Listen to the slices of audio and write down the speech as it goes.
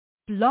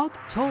Blog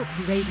Talk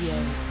Radio.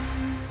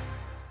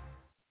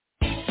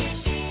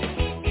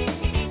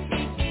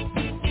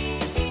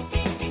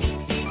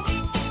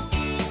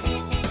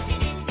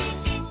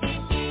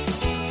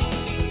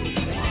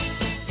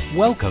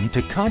 Welcome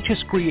to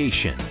Conscious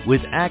Creation with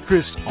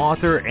actress,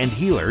 author, and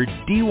healer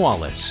Dee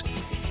Wallace.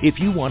 If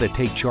you want to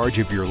take charge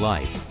of your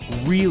life,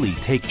 really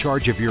take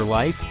charge of your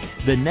life,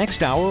 the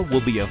next hour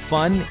will be a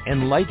fun,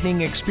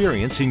 enlightening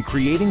experience in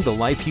creating the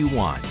life you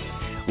want.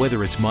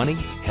 Whether it's money,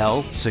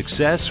 health,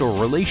 success, or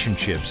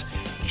relationships,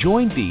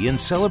 join Dee in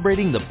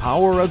celebrating the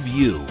power of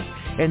you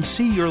and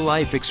see your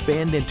life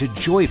expand into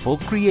joyful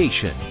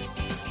creation.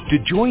 To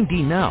join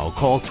Dee now,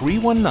 call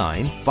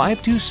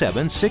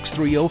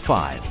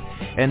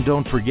 319-527-6305. And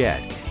don't forget,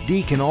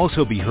 Dee can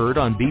also be heard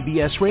on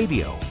BBS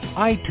Radio,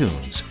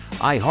 iTunes,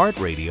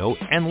 iHeartRadio,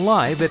 and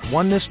live at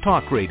Oneness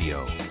Talk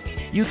Radio.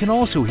 You can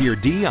also hear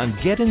Dee on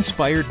Get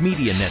Inspired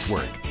Media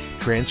Network,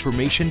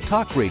 Transformation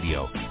Talk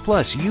Radio,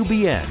 plus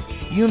UBN,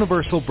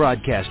 Universal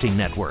Broadcasting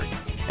Network.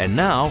 And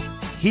now,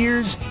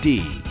 here's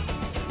Dee.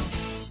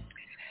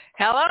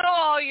 Hello,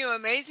 all you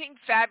amazing,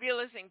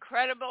 fabulous,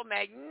 incredible,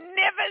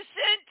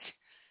 magnificent,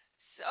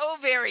 so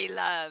very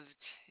loved,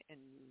 and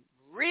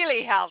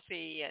really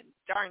healthy and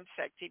darn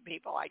sexy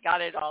people. I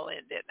got it all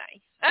in, didn't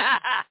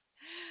I?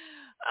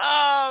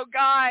 Oh,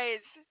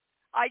 guys,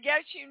 I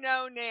guess you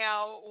know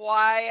now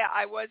why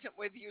I wasn't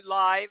with you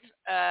live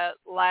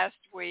last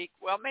week.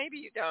 Well, maybe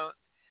you don't.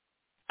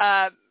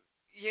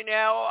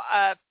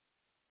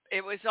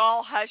 It was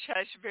all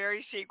hush-hush,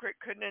 very secret,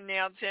 couldn't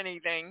announce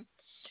anything,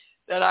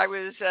 that I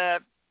was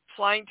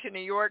flying to New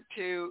York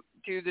to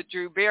do the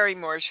Drew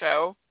Barrymore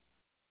show.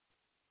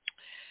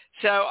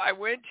 So I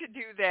went to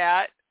do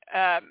that.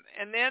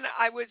 And then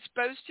I was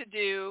supposed to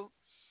do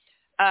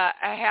a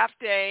half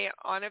day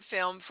on a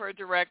film for a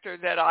director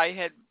that I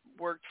had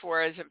worked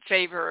for as a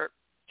favor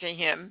to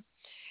him.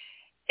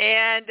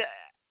 And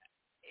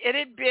it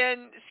had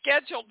been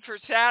scheduled for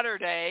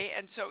Saturday,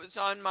 and so it was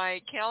on my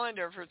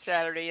calendar for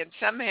Saturday, and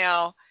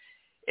somehow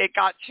it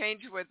got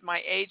changed with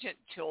my agent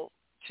to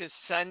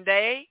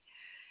Sunday.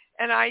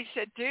 And I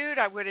said, dude,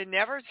 I would have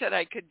never said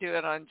I could do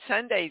it on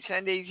Sunday.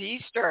 Sunday's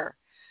Easter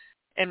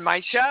in my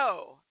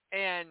show.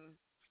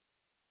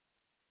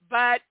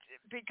 But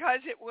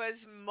because it was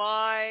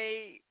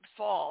my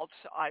fault,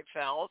 I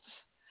felt,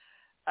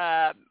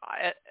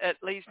 at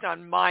least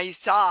on my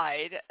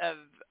side of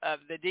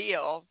the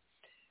deal,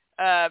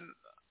 I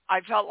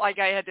felt like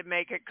I had to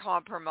make a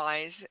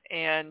compromise,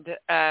 and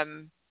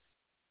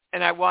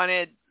I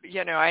wanted,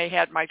 I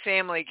had my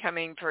family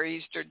coming for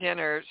Easter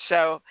dinner,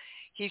 so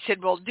he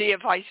said, well, Dee,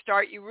 if I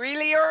start you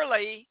really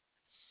early,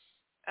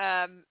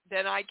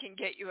 then I can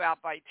get you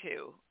out by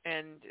 2,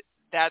 and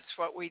that's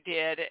what we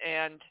did,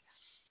 and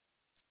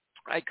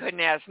I couldn't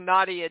ask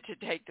Nadia to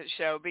take the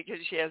show because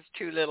she has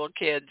 2 little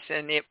kids,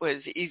 and it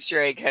was Easter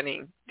egg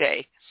hunting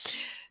day.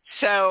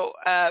 So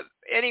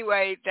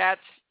anyway, guys,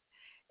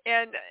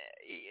 I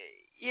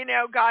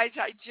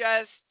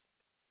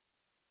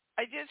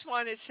just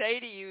want to say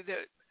to you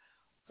that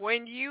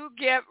when you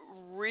get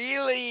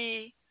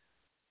really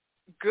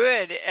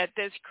good at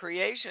this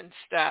creation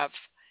stuff,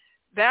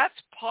 that's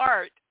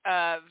part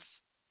of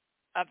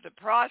the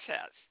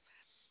process,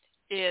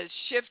 is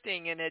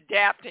shifting and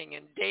adapting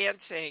and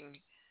dancing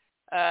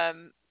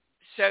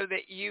so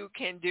that you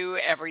can do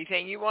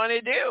everything you want to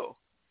do.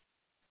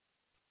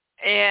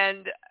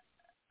 And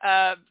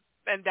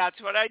that's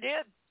what I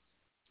did.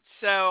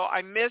 So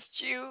I missed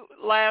you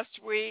last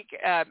week.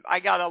 I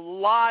got a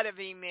lot of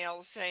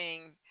emails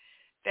saying,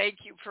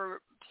 thank you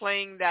for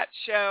playing that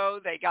show.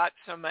 They got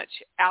so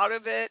much out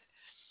of it.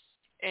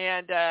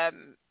 And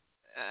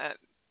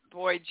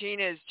boy,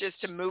 Gina is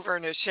just a mover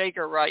and a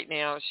shaker right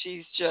now.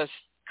 She's just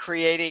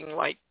creating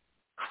like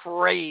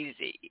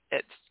crazy.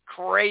 It's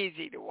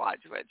crazy to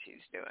watch what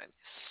she's doing.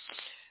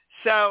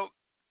 So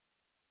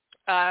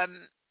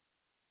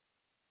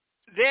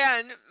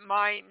then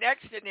my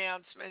next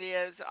announcement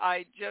is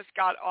I just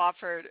got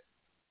offered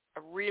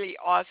a really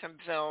awesome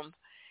film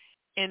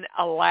in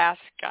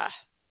Alaska.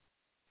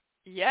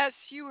 Yes,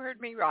 you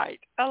heard me right,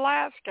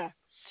 Alaska.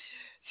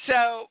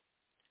 So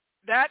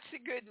that's the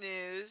good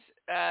news.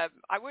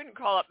 I wouldn't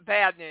call it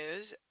bad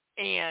news,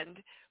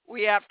 and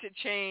we have to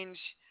change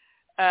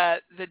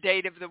the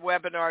date of the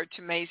webinar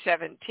to May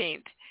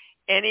 17th.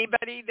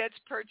 Anybody that's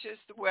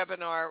purchased the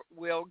webinar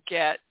will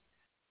get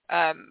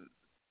an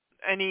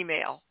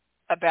email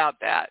about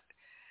that.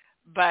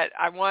 But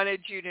I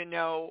wanted you to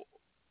know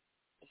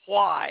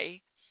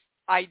why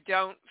I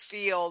don't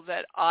feel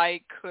that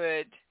I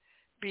could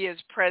be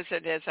as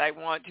present as I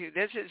want to.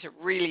 This is a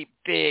really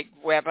big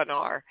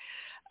webinar.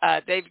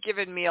 They've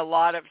given me a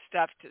lot of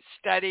stuff to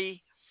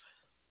study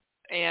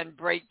and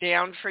break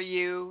down for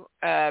you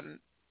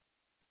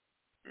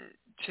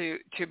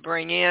to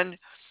bring in.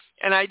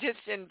 And I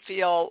just didn't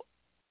feel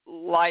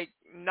like,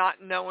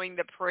 not knowing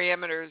the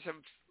parameters of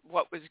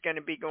what was going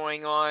to be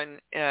going on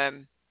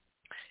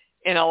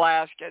in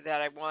Alaska,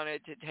 that I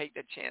wanted to take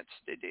the chance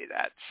to do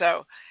that.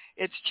 So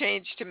it's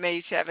changed to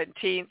May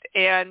 17th.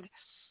 And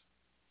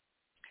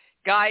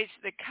guys,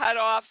 the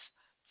cutoff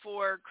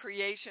for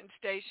Creation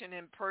Station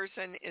in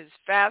person is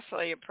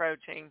fastly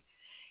approaching.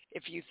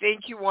 If you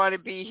think you want to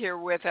be here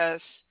with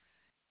us,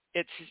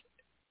 it's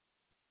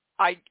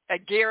a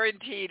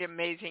guaranteed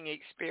amazing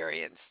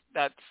experience.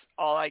 That's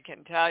all I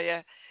can tell you.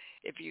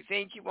 If you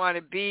think you want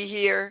to be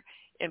here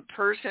in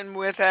person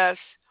with us,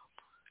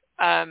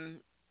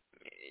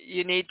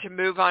 you need to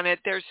move on it.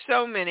 There's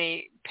so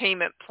many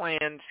payment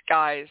plans,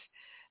 guys.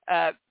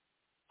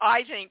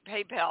 I think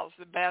PayPal's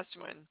the best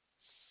one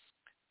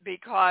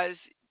because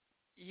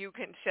you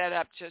can set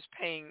up just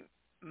paying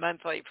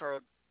monthly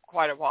for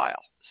quite a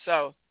while.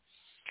 So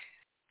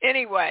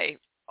anyway,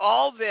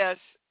 all this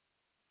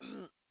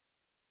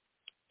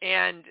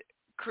and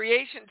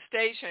Creation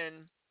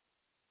Station,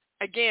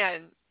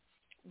 again,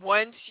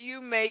 once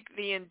you make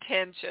the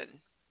intention,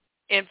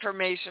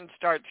 information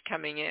starts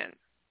coming in.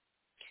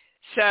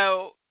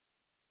 So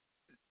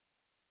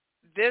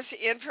this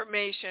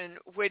information,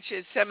 which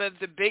is some of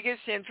the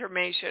biggest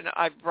information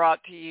I've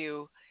brought to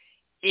you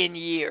in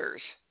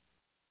years,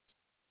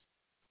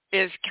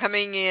 is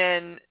coming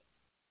in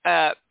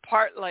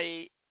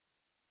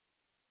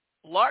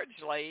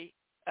largely,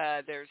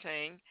 they're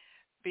saying,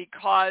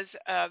 because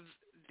of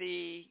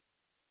the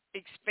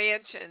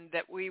expansion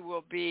that we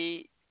will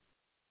be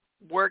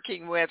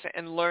working with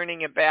and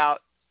learning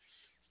about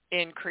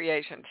in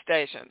Creation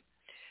Station.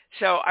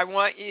 So I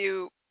want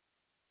you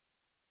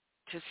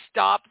to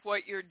stop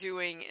what you're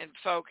doing and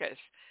focus.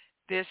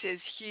 This is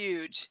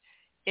huge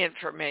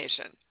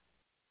information.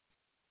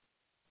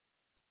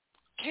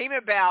 Came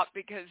about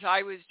because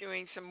I was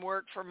doing some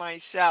work for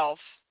myself,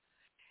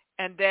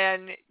 and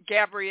then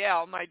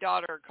Gabrielle, my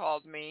daughter,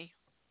 called me,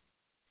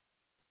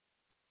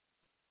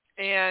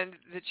 and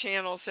the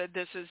channel said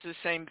this is the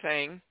same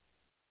thing.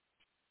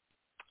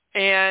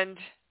 And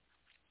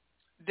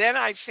then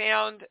I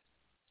found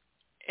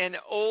an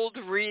old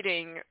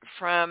reading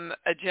from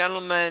a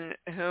gentleman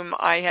whom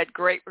I had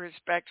great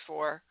respect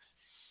for.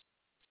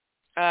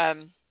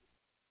 4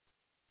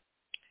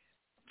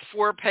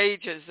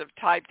 pages of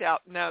typed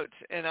out notes,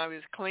 and I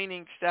was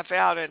cleaning stuff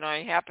out, and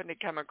I happened to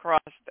come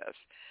across this.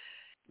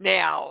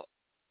 Now,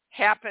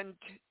 happened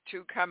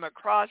to come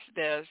across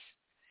this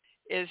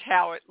is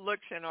how it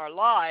looks in our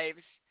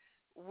lives.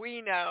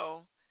 We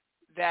know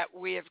that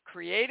we have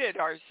created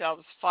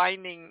ourselves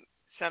finding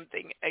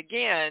something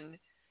again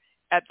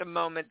at the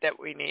moment that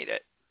we need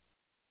it.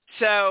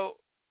 So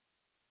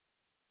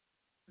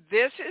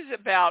this is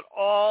about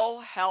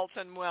all health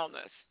and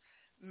wellness,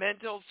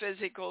 mental,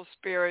 physical,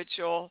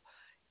 spiritual,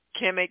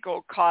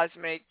 chemical,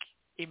 cosmic,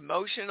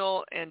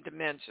 emotional, and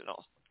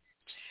dimensional.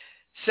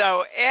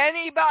 So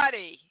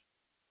anybody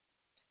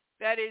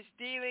that is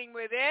dealing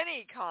with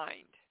any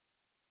kind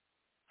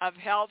of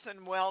health and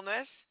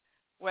wellness,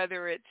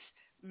 whether it's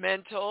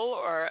mental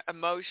or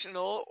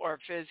emotional or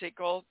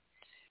physical,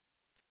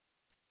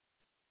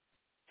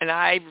 and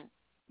I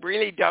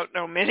really don't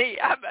know many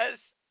of us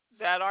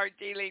that are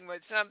dealing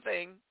with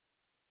something,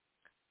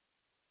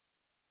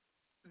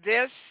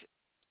 this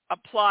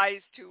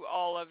applies to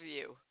all of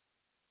you.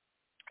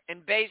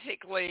 And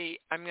basically,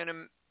 I'm going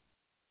to,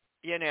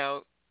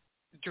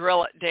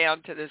 drill it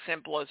down to the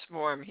simplest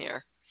form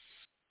here.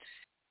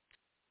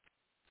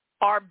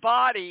 Our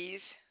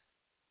bodies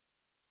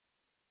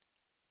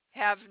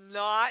have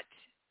not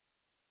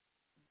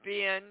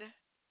been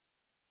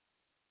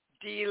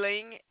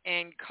dealing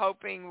and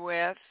coping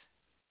with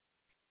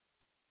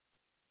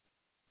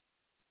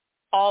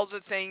all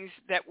the things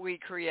that we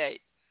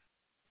create.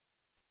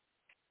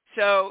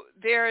 So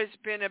there has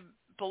been a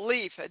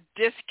belief, a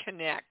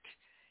disconnect,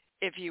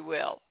 if you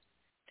will,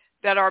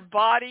 that our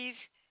bodies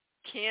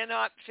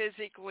cannot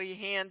physically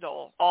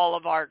handle all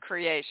of our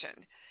creation.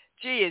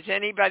 Gee, has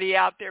anybody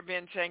out there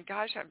been saying,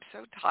 gosh, I'm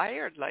so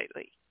tired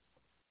lately?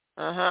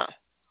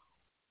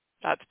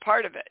 That's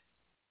part of it.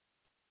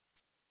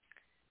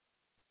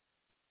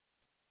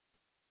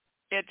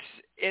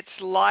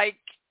 It's like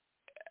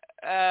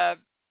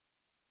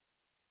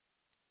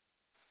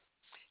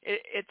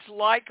it's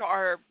like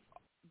our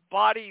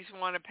bodies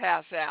want to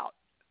pass out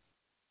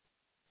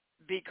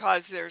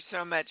because there's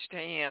so much to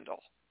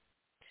handle.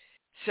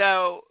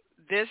 So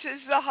this is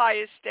the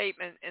highest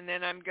statement, and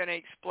then I'm going to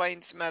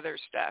explain some other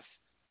stuff.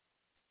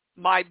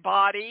 My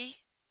body,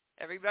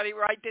 everybody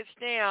write this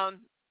down,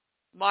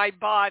 my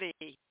body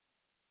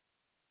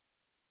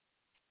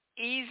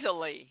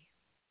easily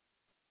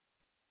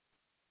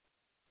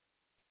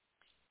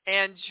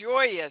and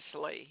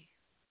joyously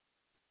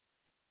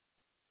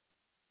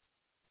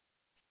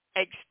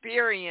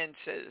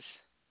experiences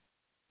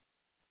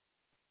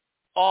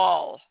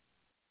all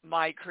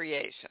my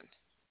creation.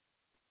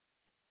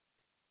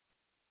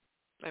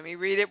 Let me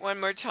read it one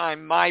more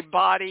time. My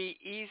body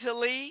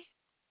easily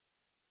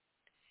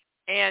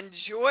and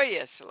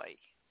joyously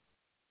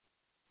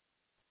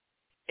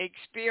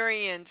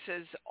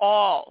experiences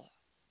all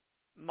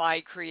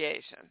my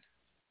creation.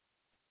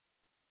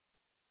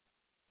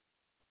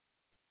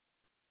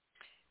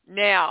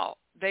 Now,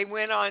 they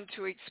went on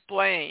to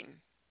explain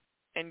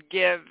and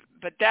give,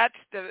 but that's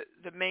the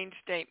main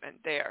statement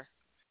there.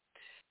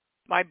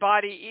 My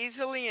body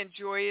easily and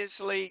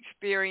joyously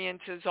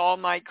experiences all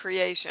my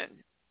creation.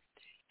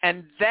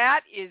 And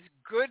that is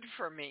good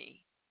for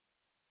me.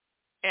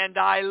 And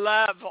I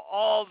love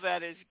all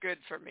that is good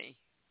for me.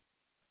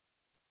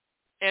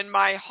 And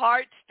my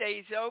heart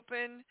stays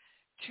open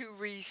to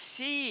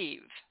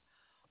receive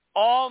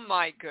all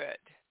my good.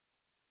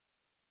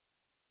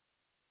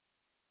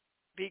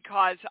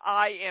 Because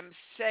I am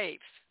safe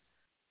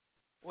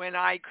when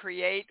I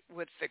create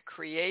with the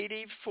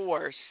creative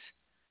force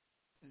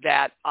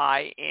that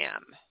I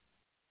am.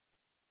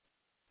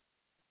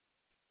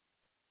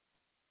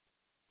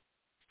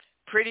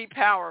 Pretty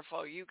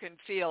powerful. You can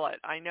feel it.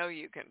 I know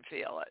you can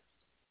feel it.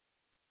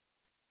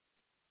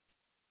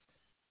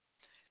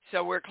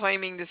 So we're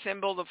claiming the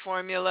symbol, the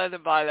formula, the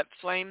violet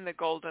flame, the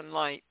golden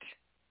light.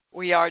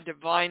 We are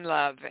divine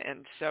love,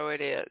 and so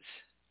it is.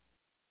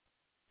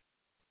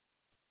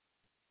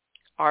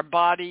 Our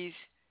bodies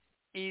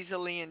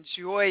easily and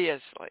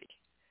joyously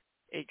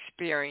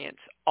experience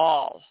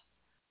all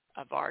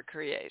of our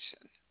creation.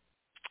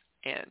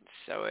 And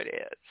so it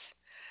is.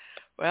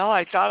 Well,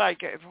 I thought I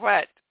could,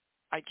 what?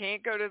 I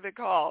can't go to the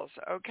calls.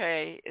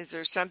 Okay, is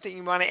there something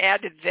you want to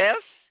add to this?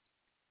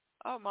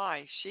 Oh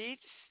my,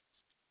 sheets?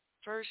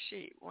 First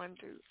sheet, 1,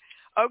 2.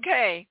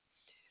 Okay,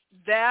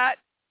 that's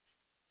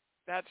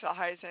the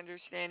highest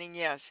understanding,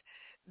 yes.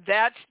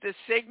 That's the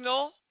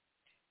signal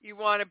you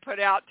want to put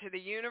out to the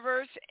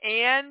universe,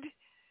 and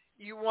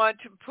you want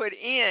to put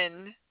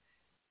in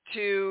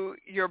to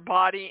your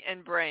body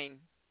and brain.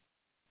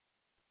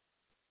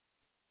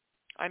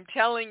 I'm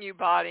telling you,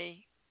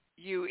 body,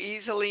 you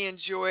easily and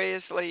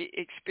joyously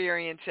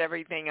experience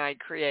everything I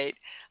create.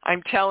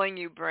 I'm telling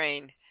you,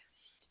 brain,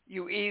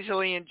 you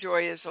easily and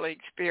joyously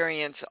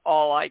experience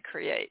all I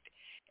create.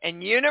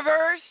 And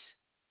universe,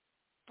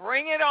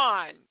 bring it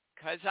on,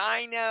 because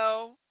I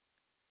know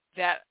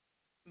that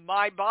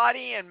my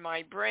body and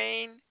my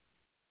brain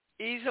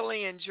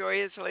easily and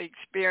joyously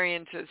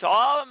experiences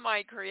all of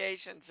my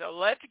creation. So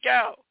let's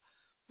go.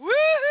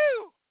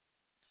 Woohoo!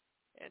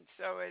 And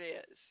so it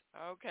is.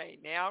 Okay,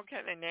 now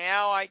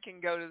I can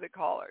go to the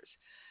callers.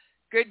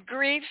 Good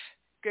grief,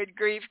 good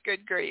grief,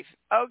 good grief.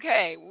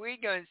 Okay, we're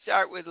going to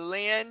start with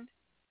Lynn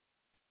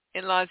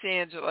in Los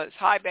Angeles.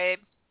 Hi, babe.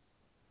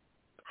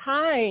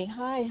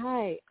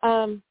 Hi.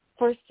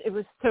 First, it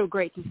was so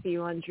great to see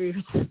you on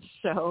Drew's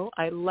show.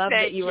 I love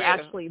that you were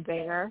actually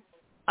there.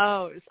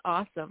 Oh, it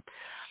was awesome.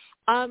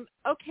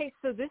 Okay,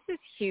 so this is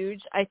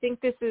huge. I think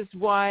this is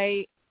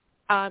why,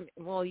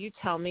 well, you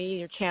tell me,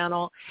 your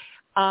channel.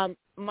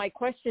 My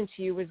question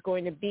to you was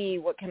going to be,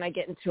 what can I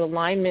get into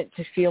alignment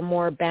to feel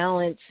more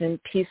balance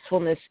and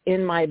peacefulness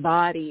in my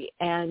body?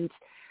 And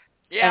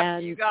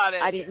you got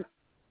it. I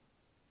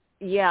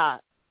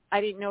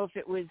didn't know if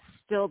it was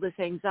still this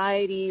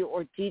anxiety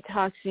or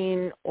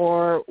detoxing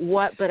or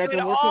what, but I've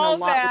been working a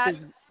lot with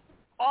this.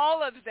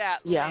 All of that,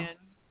 yeah. Lynn,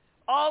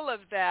 all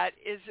of that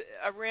is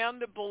around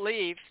the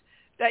belief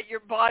that your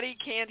body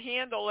can't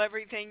handle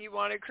everything you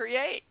want to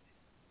create.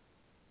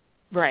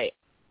 Right.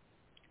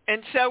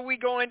 And so we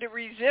go into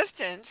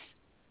resistance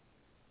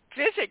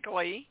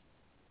physically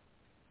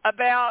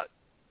about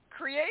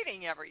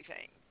creating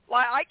everything.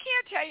 Like, I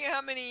can't tell you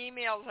how many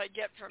emails I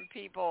get from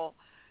people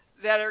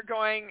that are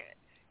going,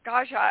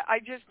 gosh, I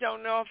just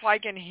don't know if I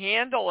can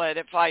handle it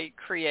if I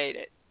create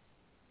it.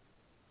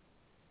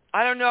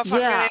 I don't know if I'm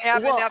going to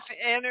have enough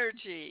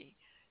energy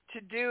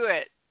to do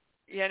it,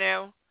 you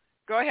know.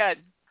 Go ahead.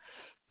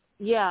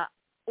 Yeah.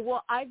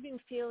 Well, I've been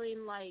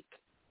feeling like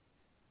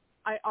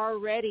I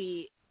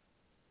already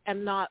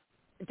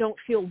don't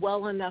feel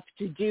well enough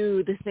to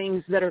do the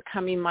things that are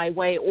coming my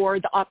way or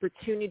the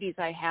opportunities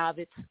I have.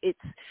 It's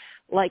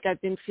like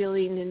I've been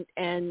feeling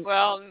and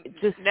well,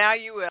 just now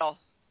you will.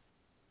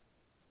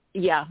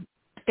 Yeah.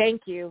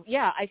 Thank you.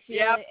 Yeah, I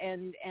feel it,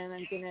 and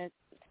I'm gonna.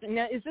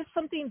 Now, is this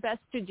something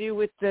best to do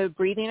with the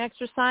breathing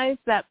exercise?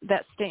 That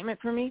statement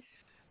for me?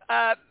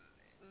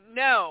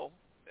 No,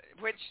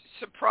 which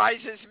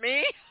surprises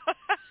me.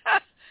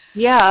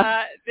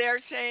 Yeah.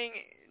 They're saying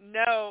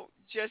no.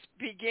 Just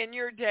begin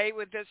your day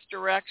with this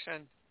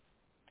direction.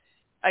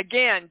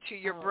 Again, to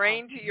your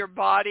brain, to your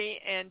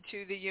body, and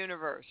to the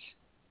universe.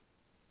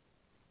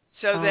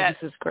 So that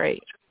this is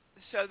great.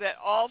 So that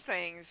all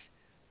things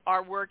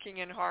are working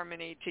in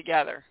harmony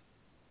together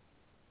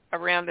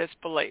around this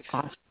belief.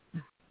 Awesome.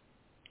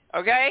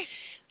 Okay?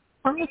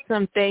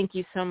 Awesome. Thank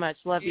you so much.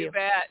 Love you. You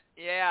bet.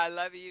 Yeah, I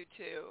love you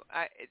too.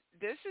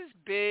 This is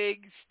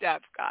big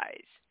stuff,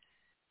 guys.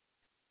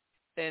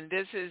 And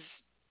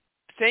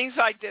things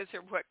like this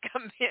are what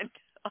come in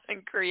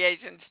on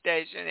Creation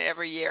Station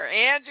every year.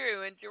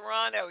 Andrew in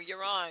Toronto,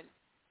 you're on.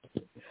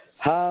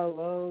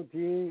 Hello,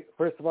 Dee.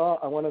 First of all,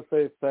 I want to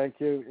say thank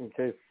you in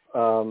case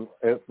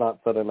it's not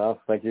said enough.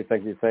 Thank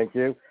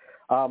you.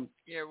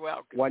 You're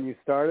welcome. When you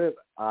started,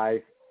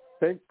 I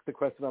think the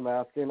question I'm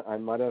asking, I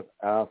might have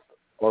asked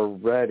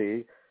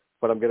already,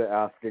 but I'm going to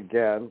ask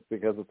again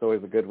because it's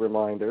always a good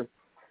reminder.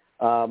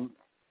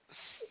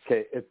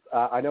 Okay,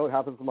 I know it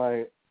happens in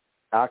my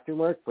acting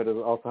work, but it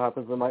also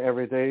happens in my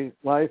everyday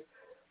life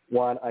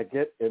when I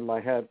get in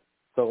my head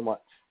so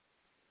much.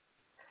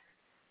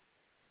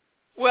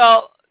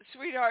 Well,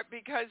 sweetheart,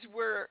 because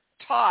we're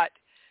taught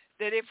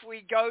that if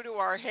we go to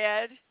our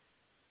head,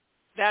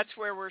 that's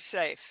where we're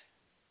safe.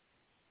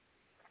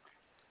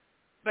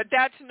 But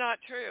that's not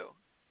true.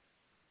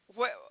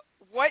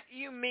 What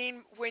you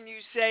mean when you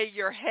say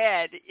your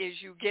head is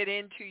you get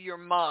into your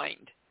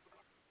mind.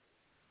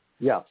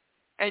 Yeah.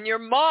 And your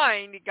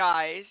mind,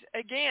 guys,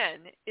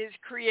 again, is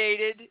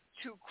created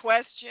to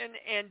question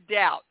and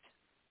doubt.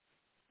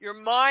 Your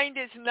mind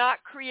is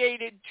not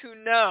created to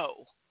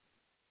know.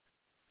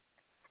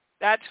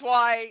 That's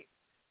why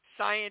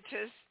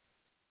scientists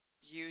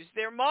use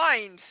their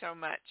mind so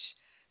much,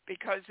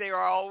 because they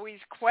are always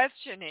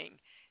questioning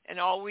and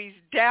always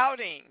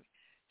doubting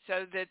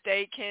so that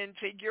they can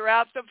figure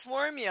out the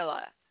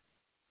formula.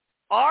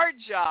 Our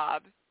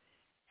job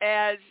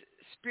as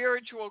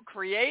spiritual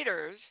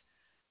creators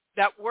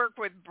that work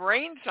with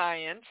brain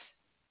science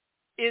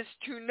is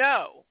to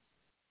know.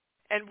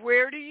 And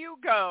where do you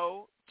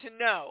go to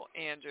know,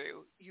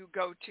 Andrew? You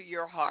go to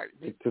your heart.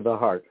 To the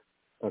heart.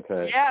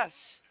 Okay. Yes.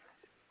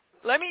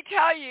 Let me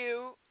tell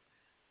you,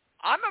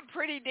 I'm a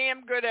pretty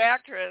damn good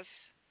actress.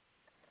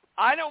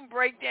 I don't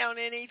break down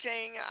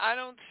anything. I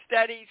don't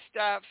study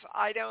stuff.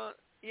 I don't,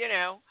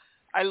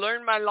 I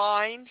learn my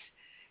lines.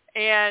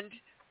 And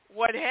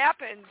what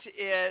happens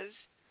is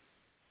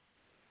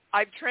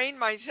I've trained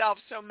myself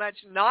so much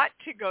not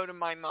to go to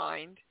my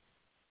mind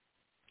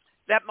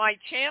that my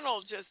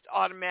channel just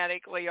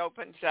automatically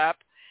opens up,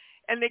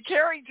 and the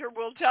character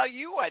will tell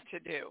you what to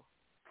do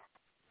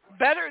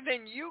better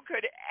than you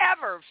could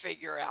ever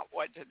figure out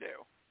what to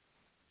do.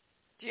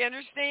 Do you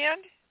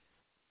understand?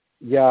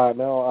 Yeah,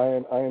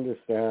 no, I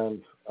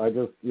understand. I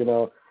just,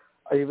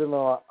 even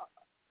though,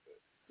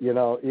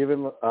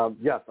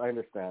 yes, I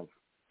understand.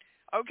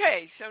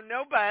 Okay, so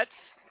no buts,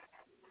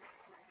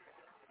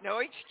 no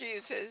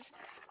excuses.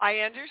 I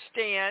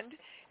understand,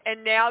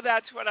 and now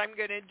that's what I'm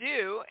going to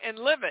do and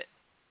live it.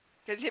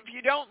 Because if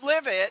you don't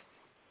live it,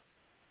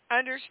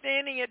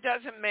 understanding it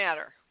doesn't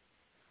matter.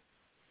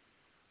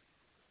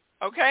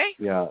 Okay?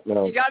 Yeah,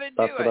 no, you gotta do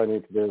that's it. what I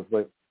need to do.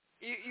 But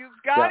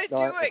you've got to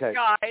do it, okay.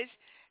 guys.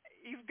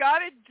 You've got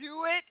to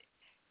do it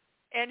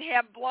and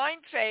have blind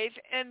faith,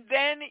 and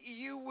then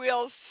you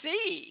will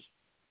see.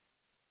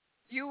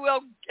 You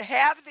will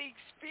have the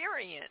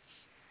experience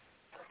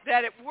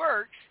that it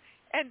works,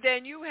 and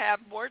then you have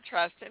more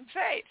trust and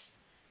faith.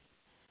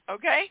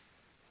 Okay?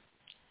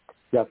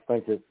 Yes,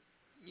 thank you.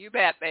 You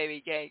bet,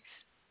 baby cakes.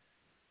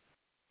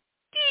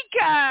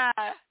 Dika!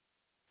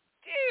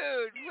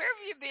 Dude, where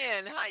have you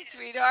been? Hi,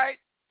 sweetheart.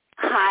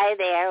 Hi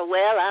there.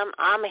 Well,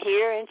 I'm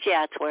here in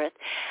Chatsworth.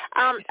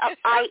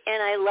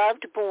 I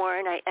loved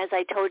Born. As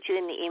I told you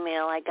in the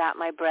email, I got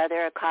my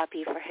brother a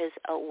copy for his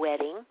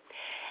wedding,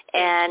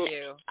 and Thank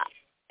you.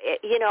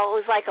 It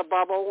was like a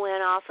bubble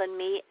went off on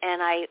me,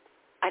 and I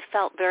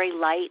felt very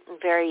light and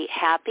very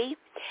happy.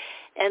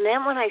 And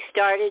then when I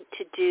started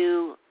to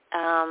do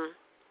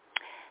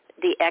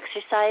the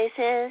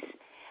exercises,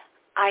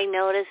 I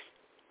noticed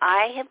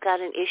I have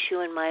got an issue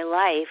in my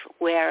life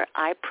where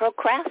I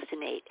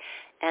procrastinate.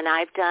 And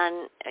I've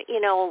done,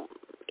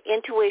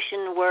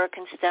 intuition work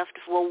and stuff.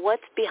 Well,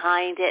 what's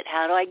behind it?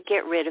 How do I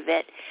get rid of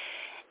it?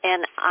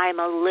 And I'm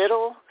a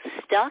little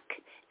stuck,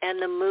 and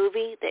the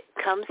movie that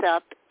comes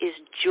up is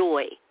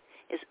joy,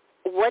 is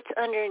what's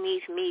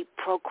underneath me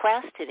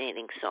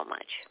procrastinating so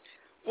much.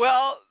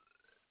 Well,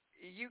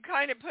 you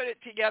kind of put it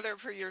together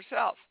for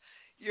yourself.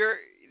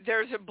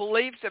 There's a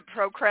belief that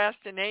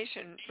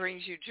procrastination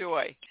brings you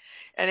joy,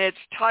 and it's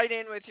tied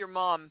in with your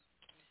mom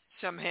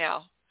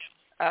somehow.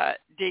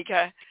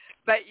 Dika.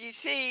 But you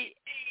see,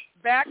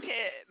 back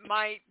to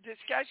my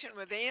discussion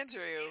with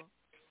Andrew,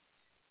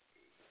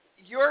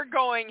 you're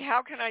going,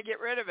 how can I get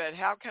rid of it?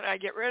 How can I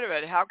get rid of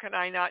it? How can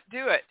I not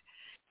do it?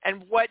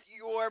 And what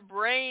your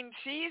brain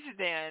sees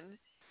then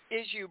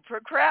is you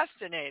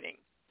procrastinating.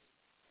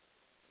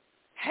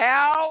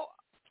 How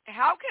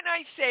can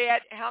I say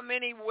it? How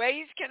many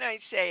ways can I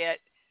say it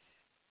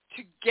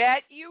to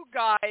get you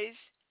guys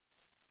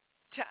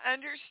to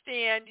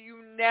understand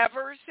you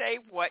never say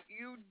what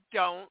you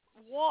don't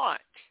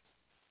want?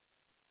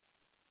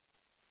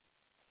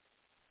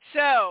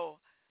 So,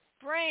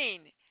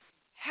 brain,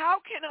 how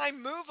can I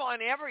move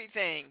on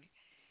everything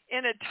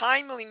in a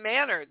timely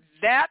manner?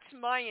 That's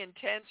my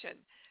intention.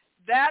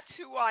 That's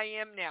who I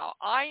am now.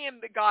 I am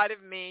the God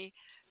of me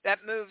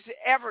that moves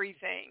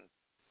everything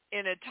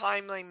in a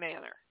timely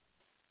manner.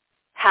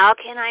 How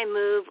can I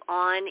move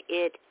on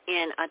it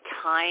in a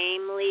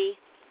timely,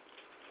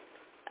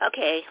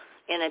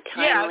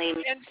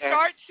 manner? And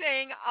start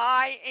saying,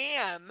 I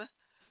am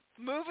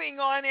moving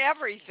on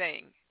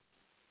everything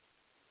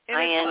in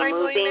a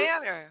timely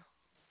manner.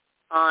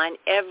 On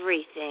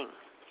everything.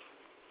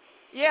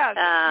 Yes,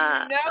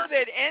 you know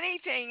that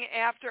anything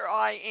after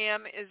I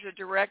am is a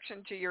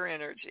direction to your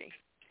energy.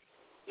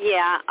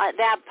 Yeah,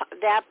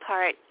 that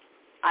part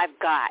I've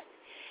got.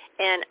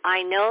 And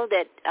I know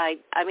that,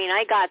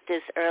 I got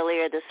this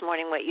earlier this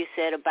morning, what you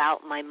said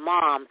about my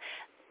mom.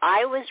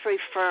 I was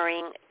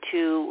referring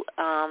to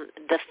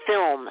the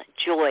film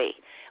Joy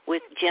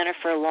with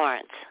Jennifer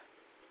Lawrence.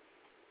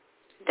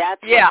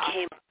 That's what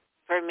came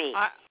for me.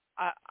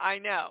 I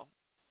know,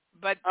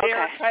 but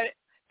Okay.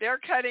 they're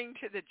cutting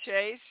to the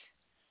chase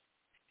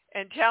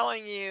and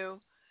telling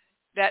you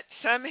that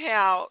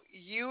somehow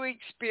you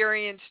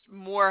experienced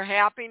more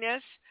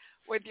happiness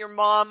with your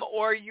mom,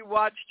 or you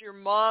watched your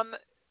mom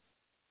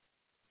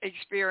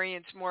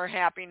experience more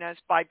happiness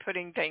by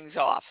putting things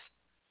off.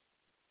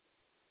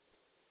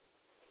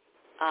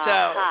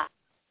 So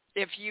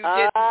if you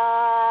didn't,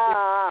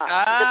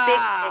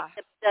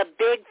 the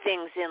big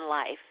things in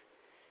life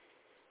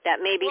that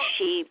maybe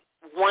she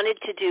wanted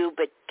to do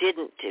but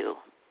didn't do.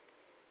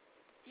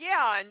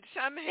 Yeah, and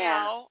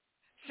somehow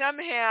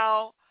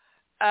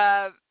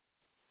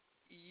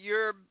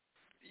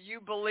you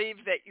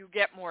believe that you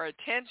get more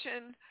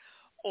attention,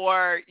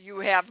 or you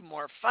have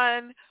more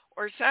fun,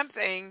 or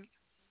something,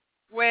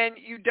 when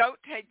you don't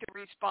take the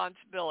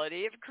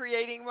responsibility of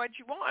creating what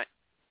you want.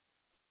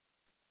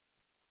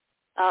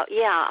 Oh,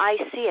 yeah, I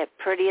see it.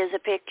 Pretty as a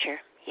picture.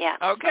 Yeah,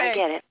 okay, I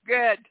get it.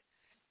 Good.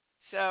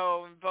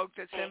 So invoke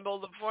the symbol,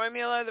 the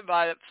formula, the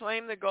violet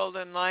flame, the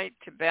golden light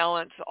to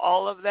balance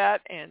all of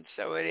that, and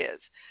so it is.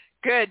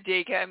 Good,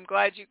 Dika. I'm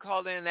glad you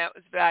called in. That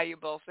was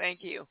valuable.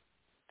 Thank you.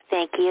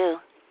 Thank you.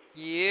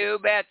 You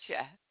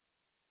betcha.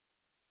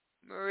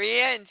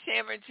 Maria in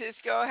San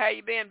Francisco, how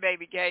you been,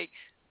 baby cake?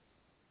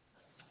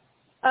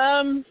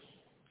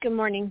 Good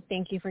morning.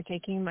 Thank you for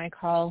taking my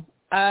call.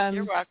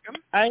 You're welcome.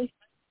 I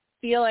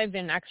feel I've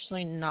been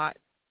actually not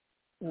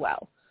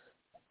well.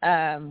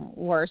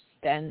 Worse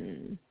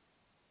than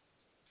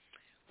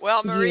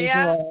Well, Maria,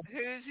 usual.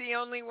 Who's the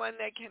only one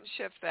that can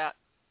shift that?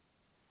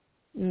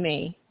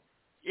 Me.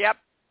 Yep.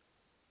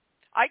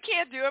 I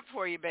can't do it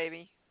for you,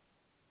 baby.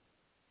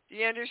 Do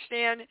you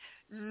understand?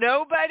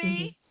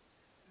 Nobody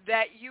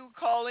that you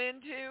call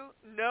into,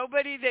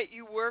 nobody that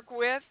you work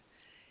with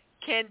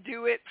can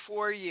do it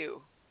for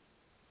you.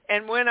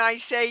 And when I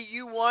say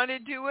you want to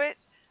do it,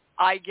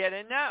 I get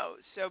a no.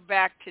 So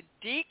back to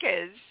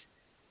Dika's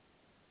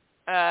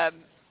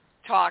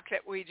talk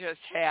that we just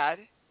had.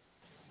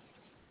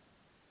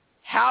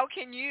 How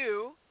can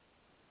you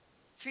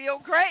feel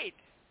great?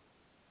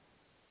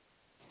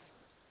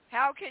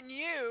 How can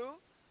you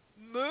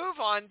move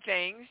on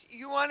things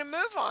you want to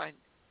move on?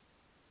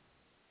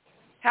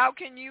 How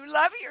can you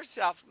love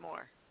yourself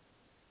more?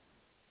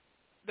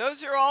 Those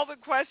are all the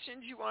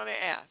questions you want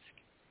to ask.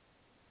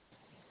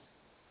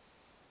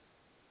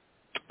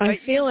 I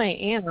feel I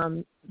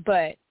am,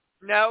 but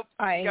nope.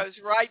 It goes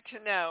right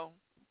to no.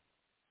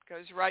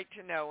 Goes right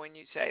to no when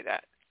you say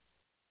that.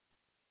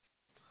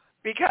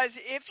 Because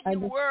if you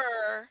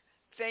were,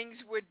 things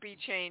would be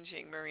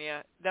changing,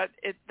 Maria. That's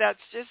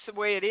just the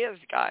way it is,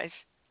 guys.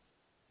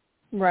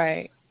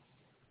 Right.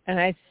 And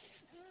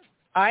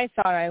I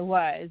thought I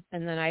was,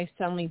 and then I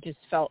suddenly just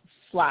felt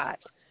flat,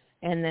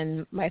 and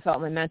then I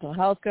felt my mental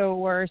health go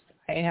worse.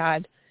 I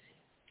had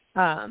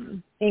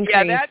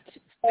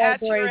increased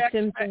fibroid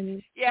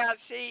symptoms. Yeah,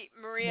 see,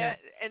 Maria,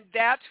 and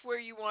that's where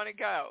you want to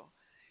go.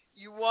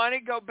 You want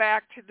to go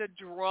back to the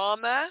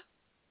drama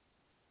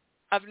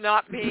of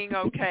not being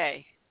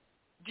okay.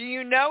 Do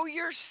you know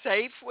you're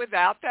safe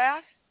without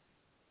that?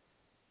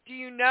 Do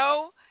you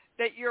know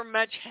that you're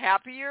much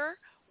happier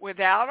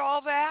without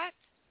all that?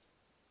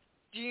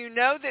 Do you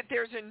know that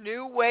there's a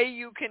new way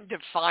you can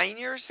define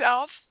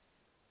yourself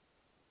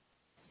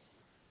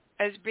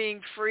as being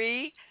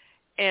free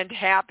and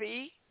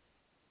happy?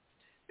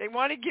 They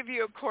want to give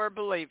you a core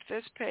belief.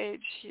 This page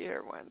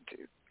here, 1, 2.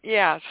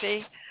 Yeah,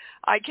 see?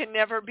 I can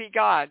never be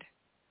God.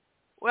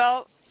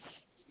 Well,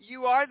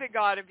 you are the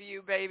God of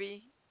you,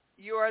 baby.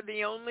 You are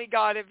the only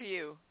God of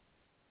you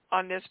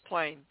on this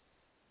plane.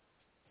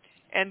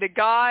 And the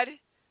God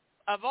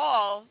of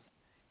all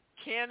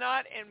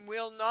cannot and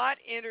will not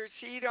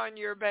intercede on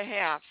your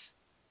behalf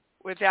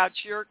without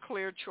your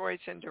clear choice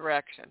and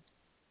direction.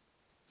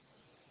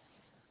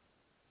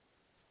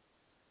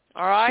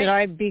 All right?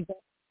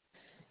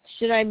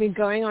 Should I be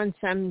going on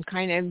some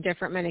kind of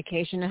different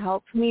medication to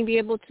help me be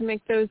able to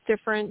make those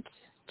different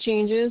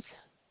changes?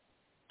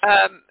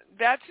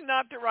 That's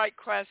not the right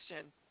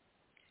question.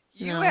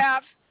 You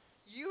have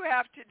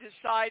to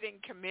decide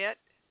and commit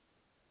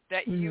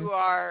that you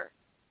are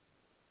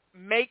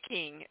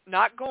making,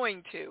 not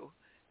going to,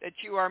 that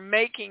you are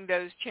making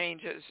those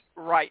changes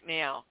right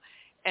now.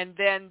 And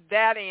then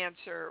that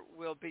answer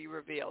will be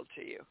revealed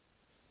to you.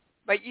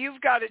 But you've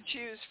got to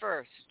choose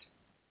first.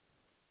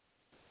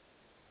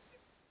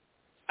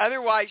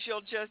 Otherwise,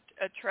 you'll just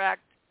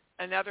attract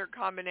another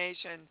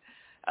combination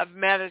of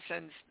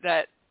medicines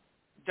that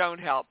don't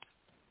help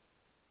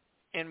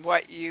in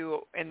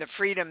the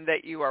freedom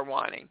that you are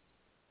wanting.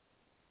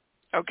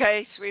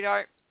 Okay,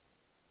 sweetheart?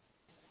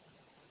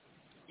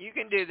 You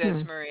can do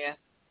this, Maria.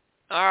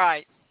 All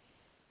right.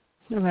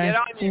 Okay.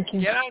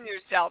 Get on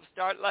yourself.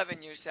 Start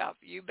loving yourself.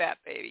 You bet,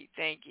 baby.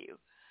 Thank you.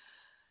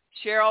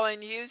 Cheryl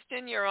in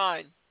Houston, you're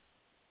on.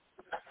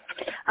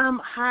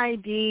 Hi,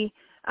 Dee.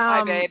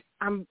 Hi, babe.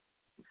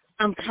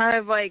 I'm kind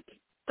of like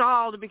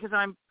stalled because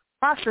I'm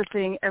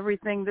processing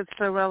everything that's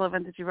so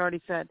relevant that you've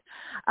already said.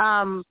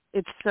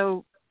 It's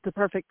so the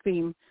perfect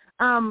theme.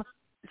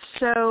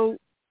 So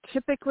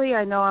typically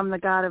I know I'm the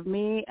god of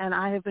me, and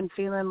I have been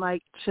feeling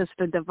like just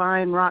a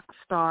divine rock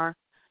star.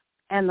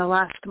 And the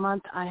last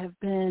month I have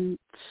been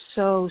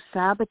so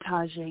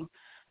sabotaging,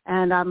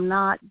 and I'm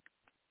not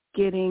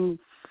getting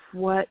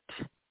Well,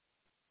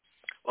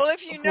 if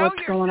you know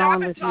you're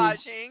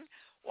sabotaging,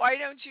 why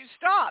don't you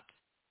stop?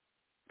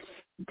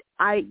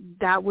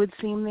 That would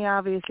seem the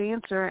obvious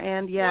answer,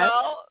 and yet.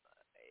 Well,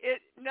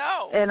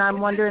 no. And I'm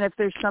wondering if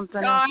there's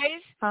something guys,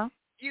 else. Huh?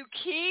 You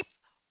keep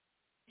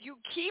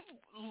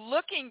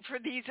looking for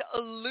these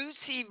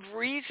elusive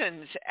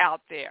reasons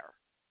out there.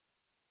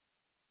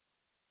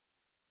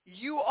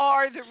 You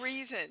are the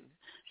reason,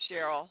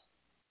 Cheryl.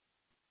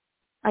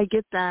 I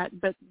get that,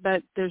 but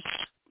there's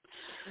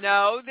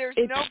no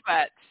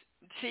but.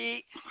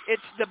 See,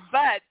 it's the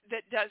but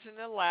that doesn't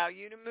allow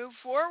you to move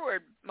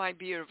forward, my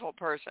beautiful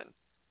person.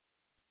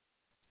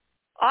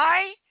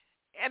 I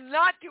am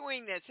not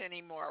doing this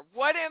anymore.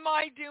 What am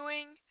I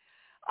doing?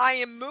 I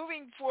am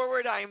moving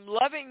forward. I am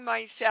loving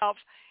myself.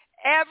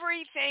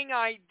 Everything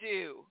I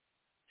do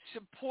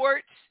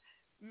supports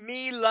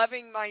me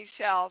loving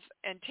myself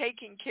and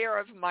taking care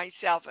of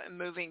myself and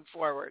moving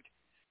forward.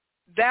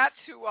 That's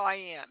who I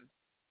am.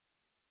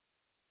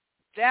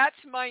 That's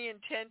my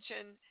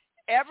intention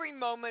every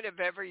moment of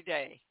every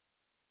day.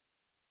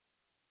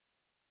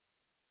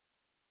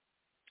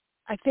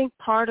 I think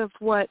part of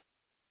what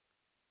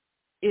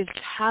is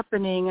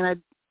happening,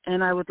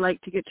 and I would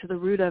like to get to the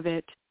root of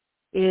it,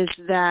 is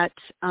that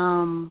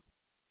I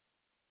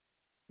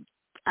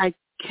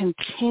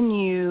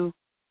continue.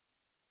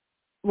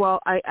 Well,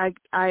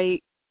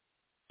 I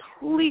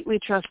completely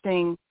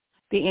trusting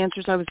the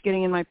answers I was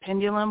getting in my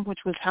pendulum, which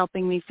was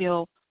helping me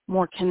feel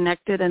more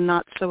connected and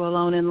not so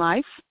alone in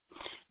life.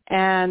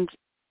 And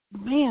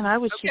man, I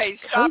was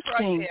just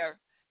coasting.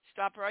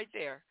 Stop right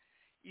there.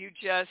 You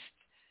just,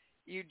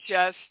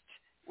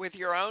 with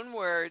your own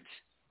words,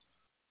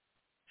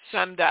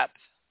 summed up.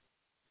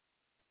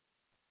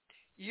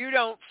 You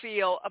don't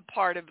feel a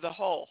part of the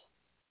whole.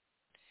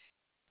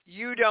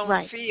 You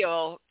don't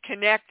feel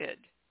connected.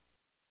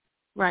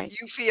 Right.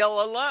 You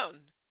feel alone.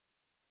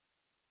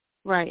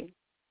 Right.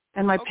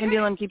 And my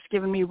pendulum keeps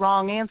giving me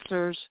wrong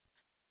answers.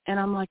 And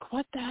I'm like,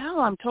 what the hell?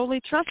 I'm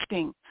totally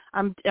trusting.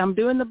 I'm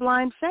doing the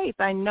blind faith.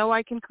 I know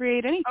I can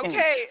create anything.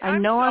 Okay,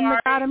 I'm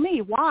the god of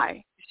me.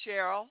 Why?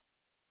 Cheryl,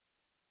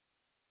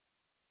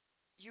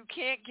 you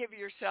can't give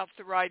yourself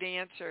the right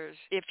answers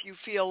if you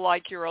feel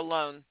like you're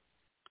alone.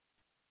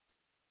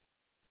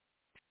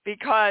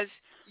 Because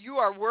you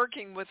are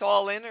working with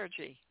all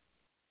energy.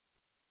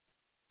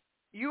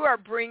 You are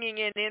bringing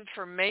in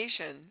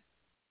information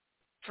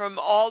from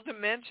all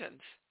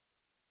dimensions.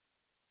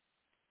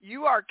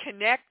 You are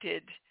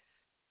connected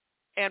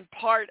and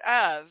part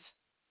of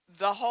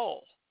the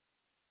whole.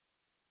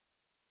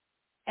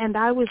 And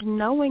I was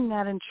knowing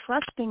that and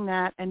trusting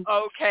that and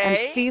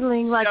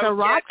feeling like a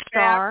rock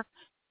star.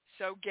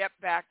 So get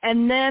back.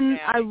 And then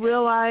I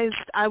realized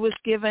I was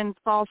given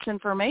false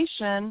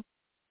information,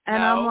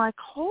 and I'm like,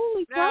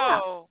 holy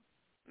crap.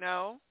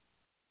 No.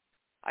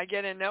 I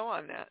get a no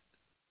on that.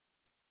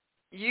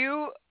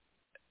 You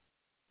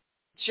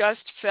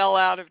just fell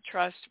out of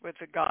trust with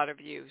the God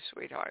of you,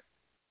 sweetheart.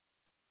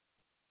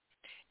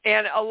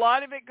 And a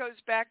lot of it goes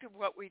back to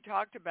what we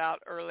talked about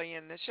early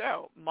in the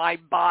show. My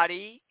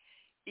body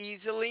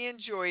easily and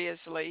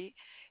joyously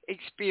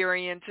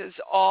experiences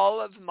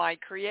all of my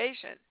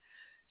creation.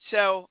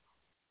 So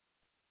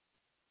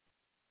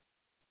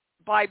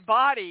by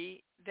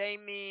body, they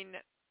mean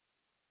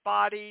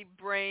body,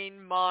 brain,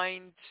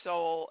 mind,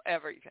 soul,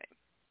 everything.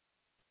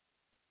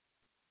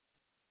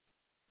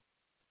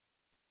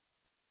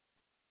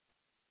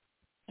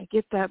 I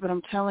get that, but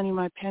I'm telling you,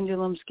 my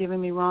pendulum's giving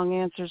me wrong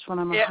answers when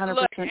I'm 100%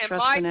 trusting it.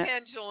 And my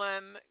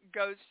pendulum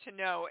goes to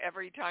no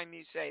every time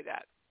you say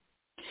that.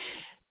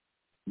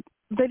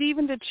 But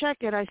even to check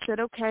it, I said,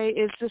 okay,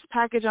 is this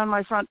package on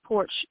my front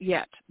porch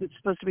yet? It's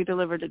supposed to be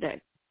delivered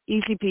today.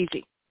 Easy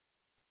peasy.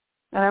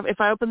 And if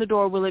I open the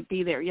door, will it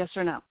be there? Yes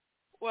or no?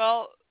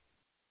 Well,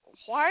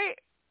 why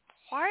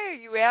are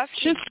you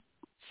asking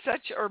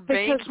such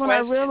urbane because when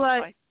questions? I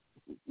realized,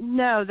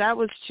 no, that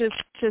was just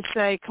to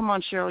say, come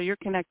on, Cheryl, you're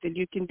connected.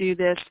 You can do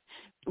this.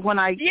 When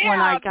I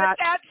got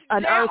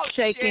an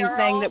earth-shaking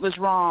thing that was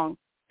wrong.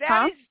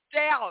 That is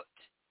doubt.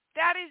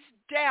 That is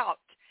doubt.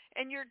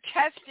 And you're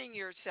testing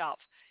yourself.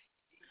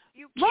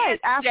 You can't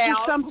after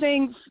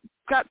something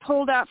got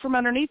pulled out from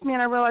underneath me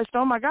and I realized,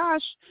 oh my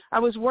gosh, I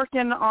was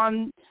working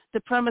on the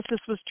premise this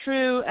was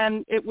true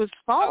and it was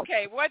false.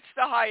 Okay, what's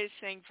the highest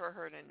thing for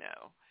her to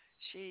know?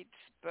 Sheets,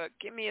 book.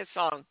 Give me a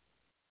song.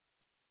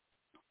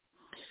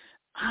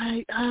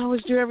 I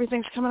always do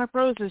Everything's Coming Up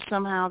Roses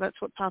somehow. That's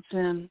what pops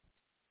in.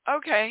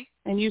 Okay.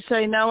 And you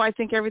say, no, I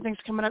think everything's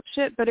coming up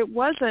shit, but it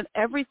wasn't.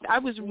 I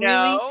was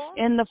really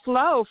in the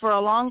flow for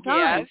a long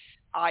time. Yes,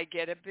 I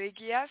get a big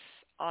yes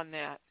on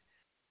that.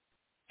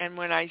 And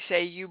when I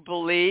say you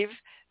believe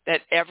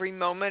that every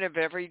moment of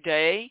every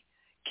day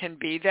can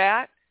be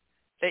that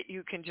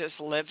you can just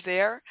live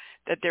there,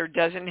 that there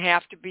doesn't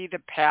have to be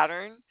the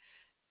pattern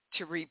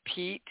to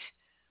repeat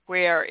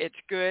where it's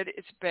good,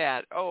 it's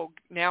bad. Oh,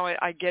 now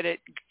I get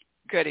it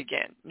good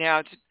again.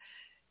 Now,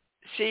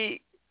 see,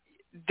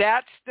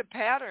 that's the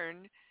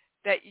pattern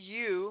that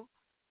you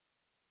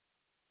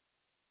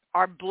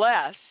are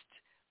blessed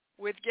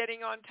with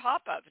getting on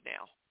top of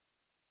now.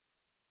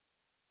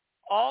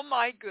 All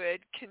my good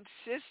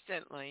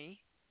consistently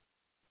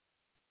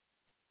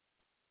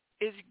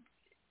is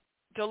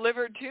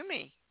delivered to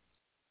me.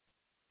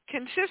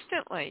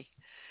 Consistently.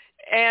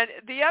 And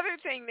the other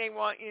thing they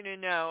want you to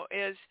know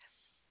is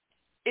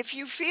if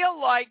you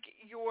feel like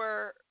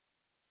you're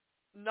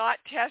not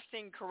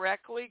testing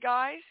correctly,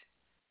 guys,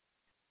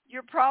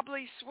 you're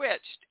probably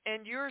switched.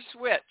 And you're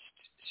switched,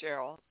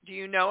 Cheryl. Do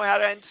you know how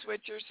to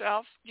unswitch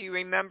yourself? Do you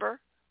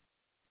remember?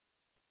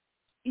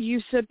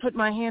 You said put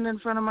my hand in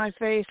front of my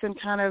face and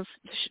kind of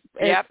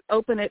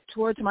open it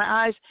towards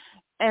my eyes.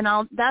 And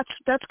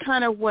that's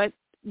kind of what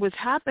was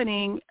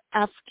happening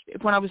after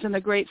when I was in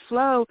the great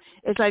flow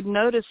is I'd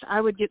noticed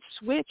I would get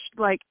switched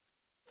like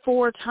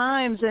 4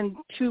 times in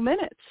 2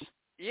 minutes.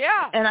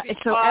 Yeah. And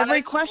so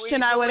every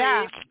question I would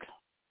ask.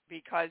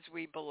 Because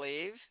we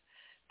believe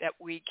that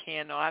we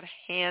cannot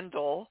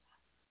handle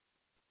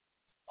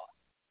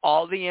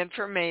all the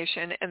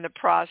information and the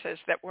process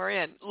that we're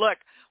in. Look,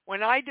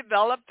 when I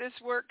developed this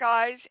work,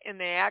 guys, in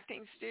the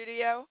acting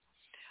studio,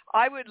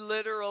 I would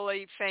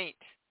literally faint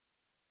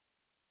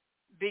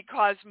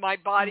because my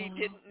body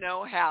didn't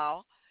know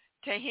how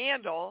to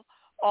handle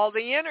all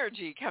the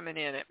energy coming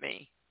in at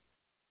me.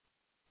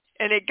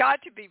 And it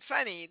got to be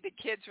funny. The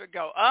kids would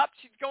go, up,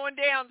 she's going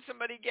down,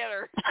 somebody get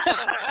her.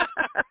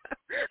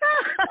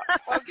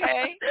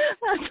 Okay?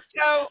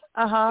 So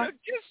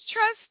just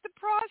trust the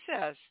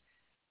process.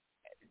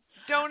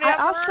 Don't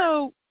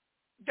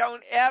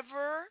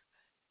ever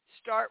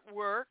start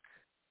work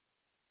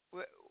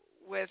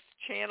with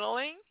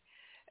channeling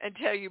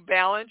until you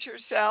balance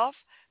yourself.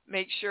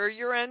 Make sure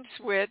you're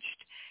unswitched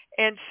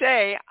and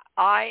say,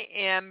 I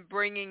am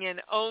bringing in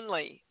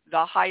only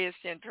the highest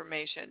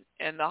information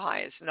and the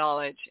highest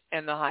knowledge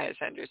and the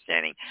highest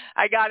understanding.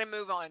 I got to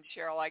move on,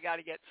 Cheryl. I got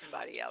to get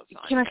somebody else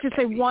on. Can I just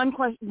say one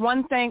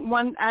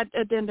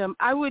addendum?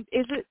 I would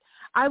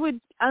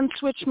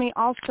unswitch me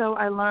also,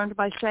 I learned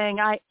by saying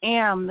I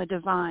am the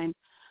divine,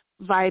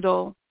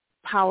 vital,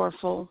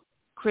 powerful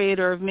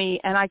creator of me,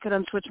 and I could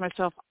unswitch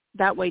myself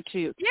that way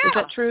too. Yeah. Is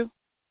that true?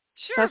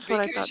 Sure, that's what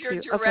I thought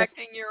you're too.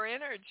 directing your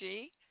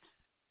energy.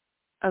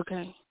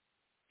 Okay.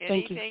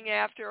 Thank Anything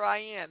after I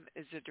am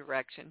is a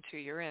direction to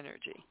your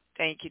energy.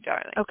 Thank you,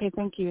 darling. Okay,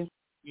 thank you.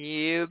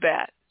 You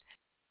bet.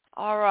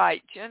 All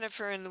right,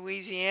 Jennifer in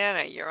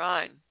Louisiana, you're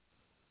on.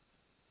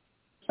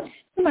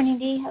 Good morning,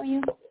 Dee. How are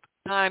you?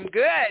 I'm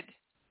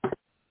good.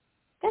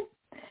 Good.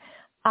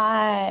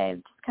 I've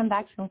just come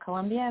back from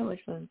Colombia,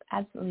 which was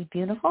absolutely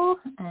beautiful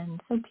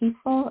and so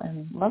peaceful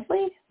and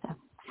lovely. So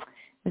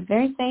it was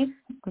very safe.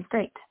 It was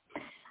great.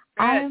 Good.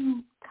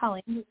 I'm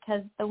calling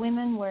because the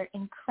women were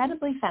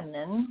incredibly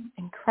feminine,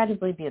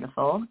 incredibly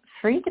beautiful,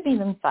 free to be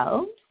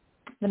themselves.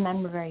 The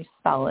men were very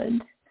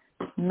solid,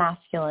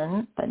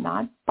 masculine, but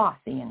not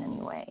bossy in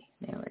any way.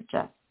 They were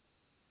just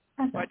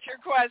present. What's your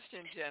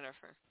question,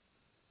 Jennifer?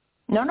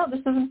 No, this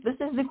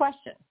is the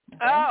question.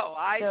 Okay? Oh,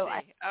 I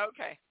see.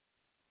 Okay.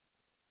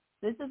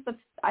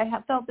 I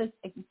have felt this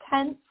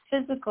intense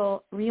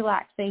physical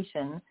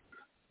relaxation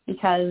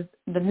because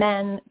the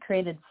men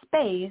created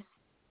space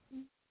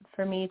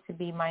for me to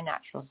be my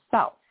natural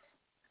self.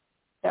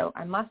 So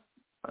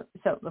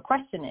the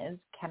question is,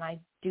 can I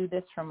do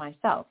this for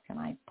myself? Can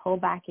I pull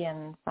back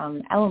in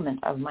some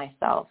element of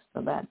myself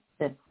so that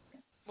this...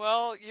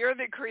 Well, you're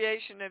the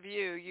creation of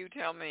you. You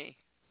tell me.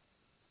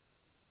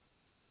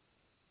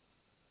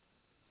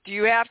 Do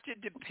you have to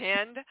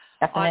depend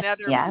on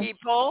other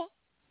people?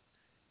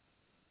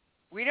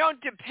 We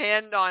don't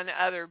depend on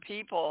other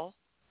people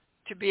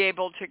to be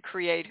able to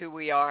create who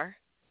we are.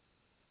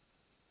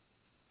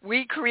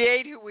 We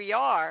create who we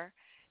are,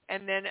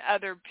 and then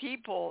other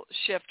people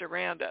shift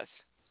around us.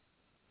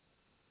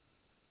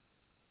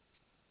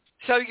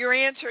 So your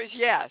answer is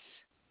yes.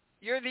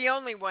 You're the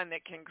only one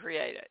that can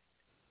create it.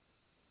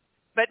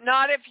 But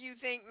not if you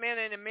think men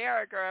in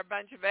America are a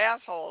bunch of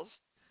assholes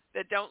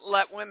that don't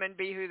let women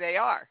be who they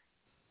are.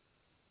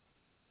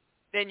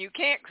 Then you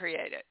can't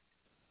create it.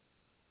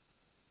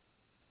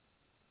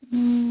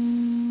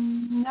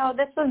 No,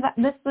 this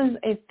was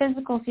a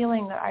physical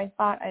feeling that I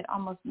thought I'd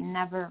almost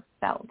never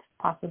felt,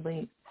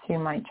 possibly through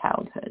my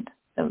childhood.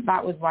 So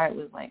that was why it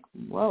was like,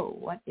 whoa,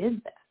 what is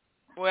this?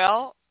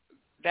 Well,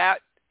 that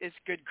is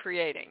good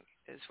creating,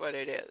 is what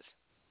it is.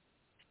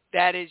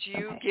 That is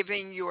you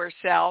giving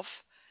yourself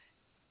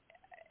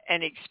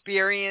an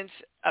experience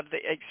of the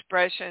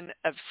expression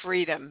of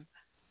freedom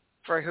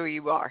for who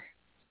you are.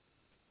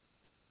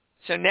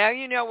 So now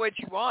you know what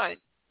you want.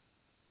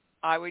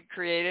 I would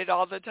create it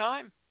all the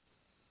time.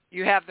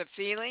 You have the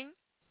feeling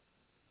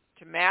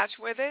to match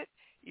with it.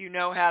 You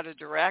know how to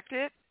direct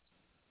it.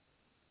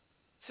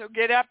 So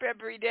get up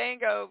every day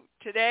and go,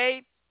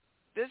 today,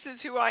 this is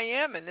who I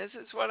am, and this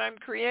is what I'm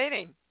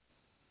creating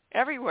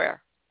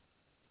everywhere.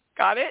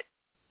 Got it?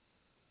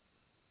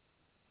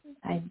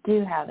 I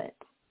do have it.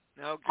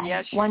 Oh,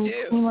 yes, you one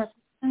do. more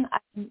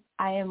question.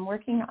 I am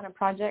working on a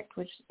project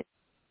which is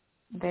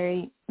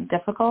very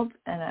difficult,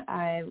 and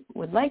I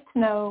would like to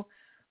know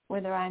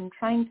whether I'm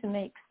trying to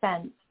make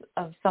sense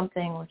of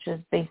something which is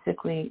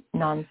basically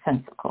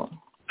nonsensical.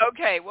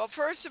 Okay, well,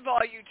 first of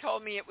all, you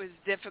told me it was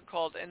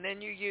difficult, and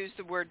then you used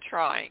the word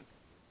trying.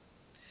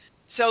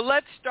 So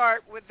let's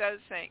start with those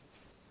things.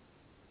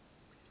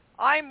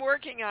 I'm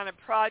working on a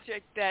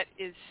project that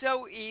is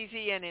so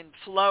easy and in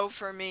flow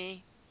for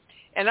me,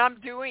 and I'm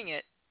doing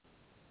it.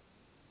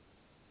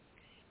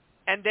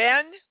 And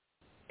then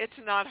it's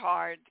not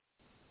hard,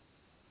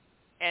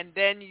 and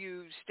then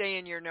you stay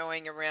in your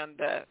knowing around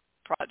the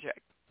project.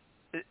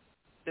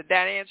 Did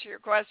that answer your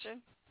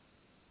question?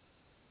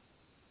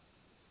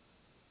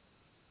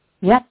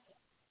 Yep.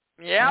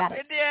 Yep,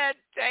 it did.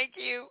 Thank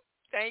you.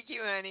 Thank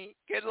you, honey.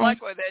 Good luck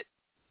with it.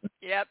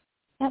 Yep.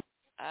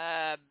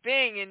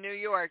 Bing in New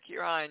York,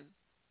 you're on.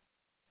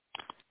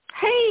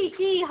 Hey,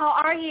 Dee, how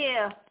are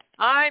you?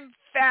 I'm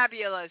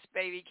fabulous,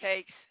 baby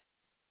cakes.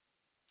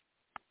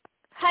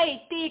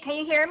 Hey, Dee, can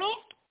you hear me?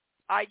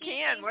 I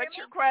can. What's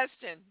your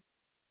question?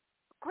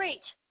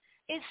 Great.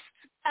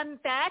 I'm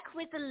back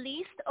with the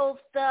list of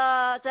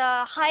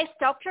the highest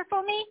doctor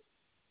for me.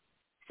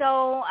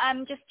 So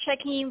I'm just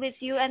checking in with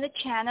you and the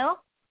channel.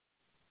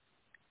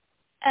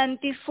 And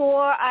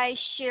before I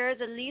share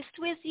the list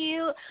with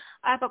you,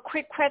 I have a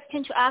quick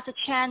question to ask the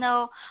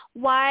channel.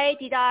 Why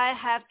did I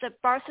have the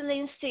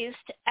Bartholin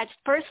cyst at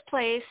first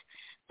place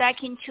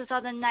back in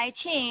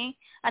 2019,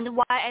 and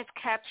why it's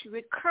kept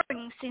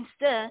recurring since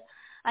then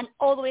and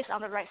always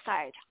on the right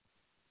side?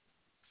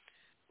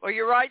 Well,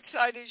 your right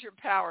side is your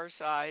power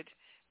side.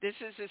 This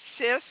is a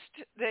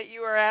cyst that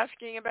you are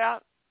asking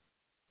about?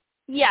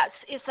 Yes,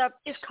 it's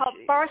called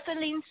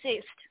Bartholin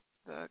cyst.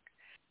 Look.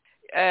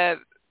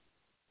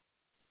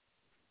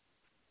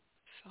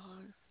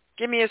 Song.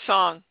 Give me a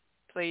song,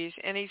 please.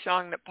 Any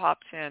song that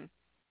pops in.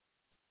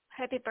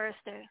 Happy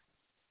birthday.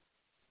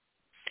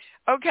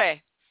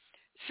 Okay.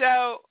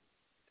 So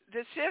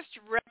the cyst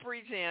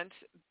represents,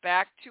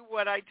 back to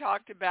what I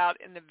talked about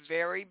in the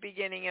very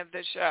beginning of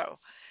the show,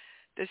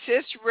 the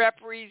cyst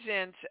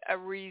represents a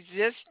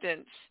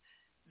resistance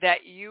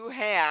that you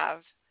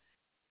have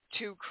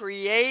to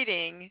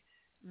creating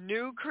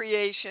new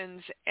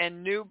creations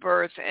and new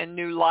birth and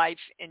new life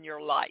in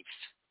your life.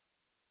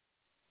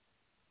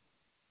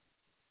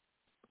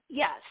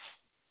 Yes.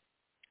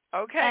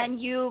 Okay.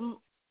 And you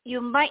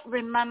might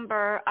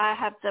remember I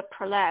have the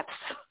prolapse.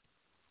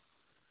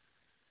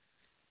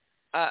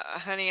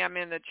 Honey, I'm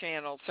in the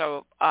channel,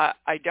 so I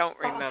don't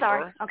remember. Oh,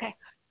 sorry. Okay.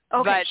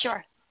 Okay,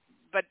 sure.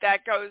 But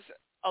that goes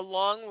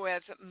along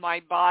with my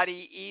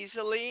body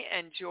easily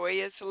and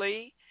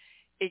joyously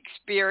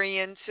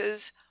experiences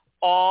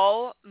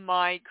all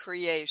my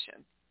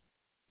creation.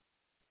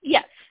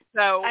 Yes.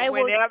 So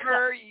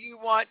whenever you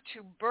want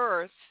to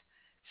birth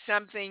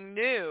something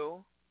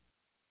new,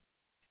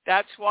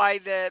 that's why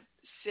the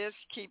cyst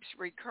keeps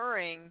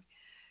recurring,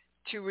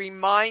 to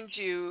remind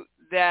you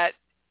that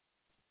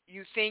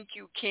you think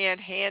you can't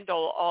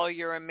handle all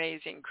your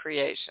amazing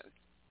creation.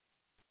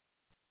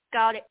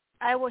 Got it.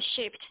 I will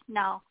shift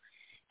now.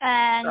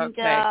 And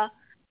okay.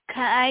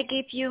 Can I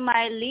give you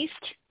my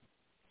list?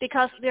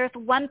 Because there's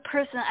one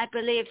person I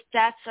believe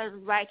that's the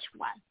right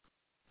one.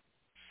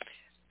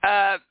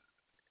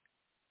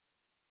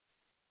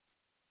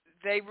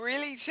 They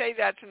really say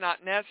that's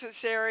not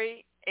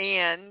necessary,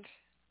 and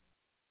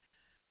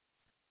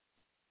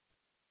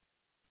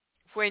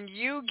when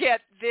you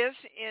get this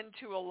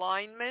into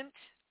alignment,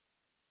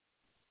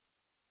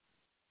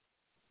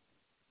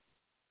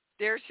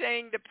 they're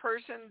saying the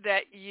person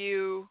that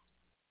you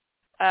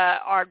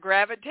are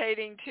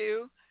gravitating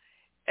to,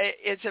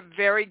 it's a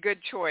very good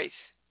choice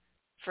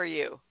for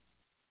you.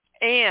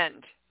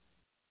 And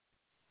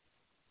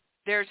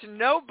there's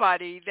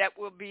nobody that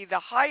will be the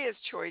highest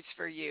choice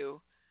for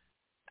you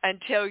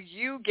until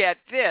you get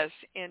this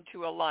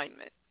into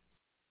alignment.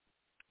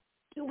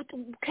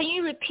 Can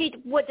you repeat,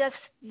 what does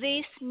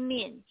this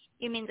mean?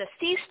 You mean the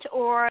cyst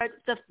or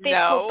the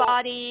physical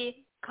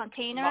body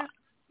container?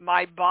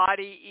 My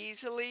body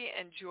easily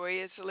and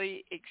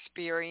joyously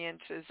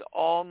experiences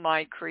all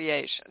my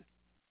creation.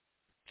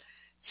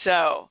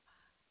 So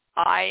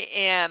I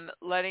am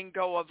letting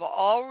go of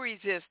all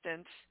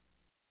resistance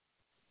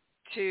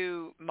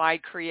to my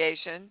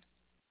creation,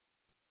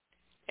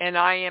 and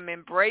I am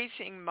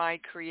embracing my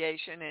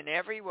creation in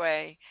every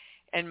way,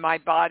 and my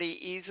body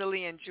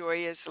easily and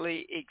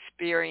joyously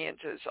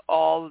experiences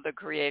all of the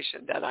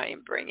creation that I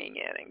am bringing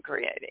in and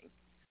creating.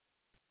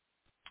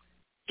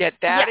 Get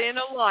that in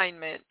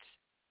alignment,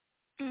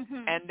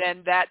 and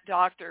then that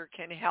doctor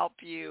can help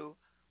you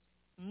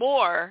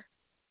more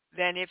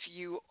than if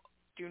you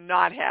do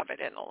not have it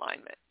in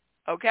alignment.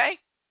 Okay?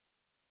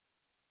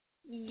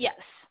 Yes.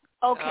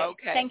 Okay.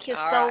 Thank you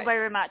so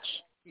very much.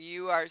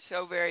 You are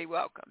so very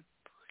welcome.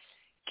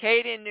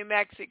 Kate in New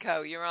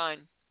Mexico, you're on.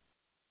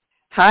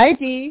 Hi,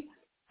 Dee.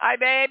 Hi,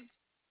 babe.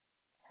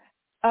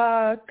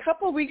 A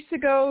couple of weeks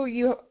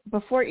ago,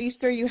 before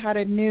Easter, you had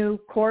a new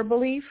core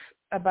belief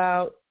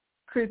about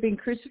being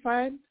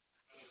crucified.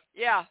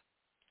 Yeah.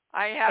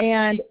 I have.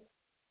 And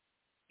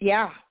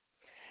yeah.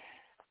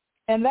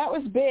 And that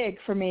was big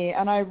for me.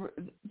 And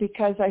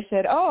because I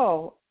said,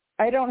 oh,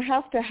 I don't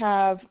have to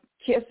have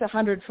kiss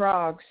 100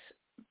 frogs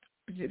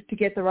to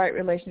get the right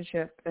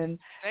relationship. And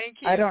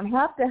thank you. I don't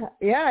have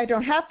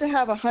to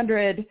have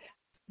 100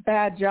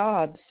 bad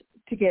jobs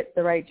to get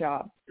the right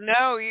job.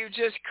 No, you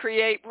just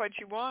create what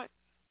you want.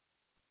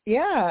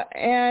 Yeah.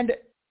 And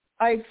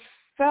I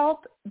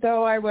felt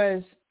though I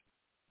was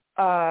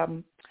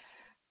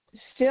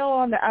still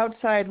on the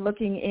outside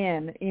looking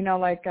in,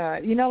 like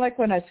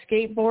when a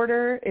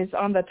skateboarder is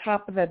on the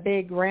top of the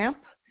big ramp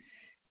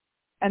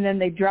and then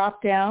they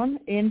drop down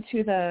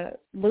into the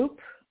loop.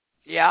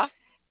 Yeah.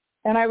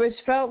 And I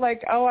felt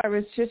like, I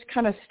was just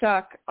kind of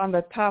stuck on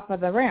the top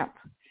of the ramp.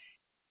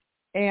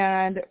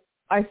 And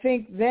I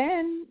think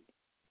then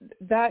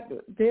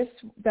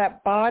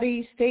that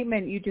body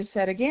statement you just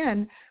said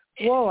again,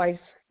 whoa, I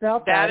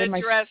felt that in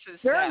my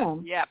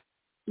sternum. Yep.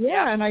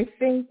 Yeah, and I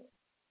think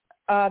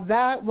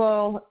that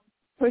will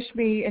push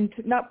me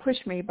into, not push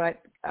me,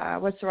 but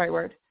what's the right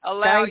word?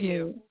 Allow Guide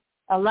you. Me.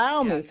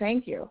 Allow me,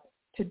 thank you,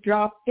 to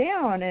drop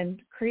down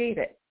and create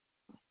it.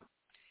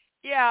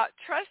 Yeah,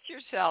 trust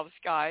yourselves,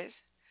 guys.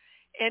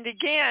 And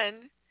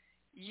again,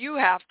 you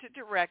have to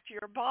direct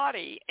your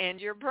body and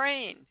your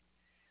brain.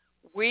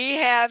 We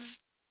have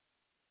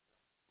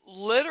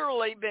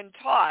literally been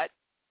taught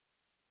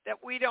that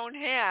we don't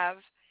have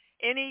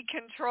any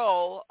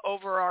control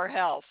over our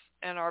health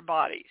and our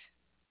bodies.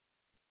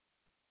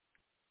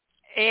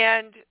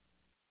 And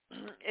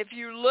if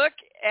you look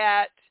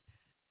at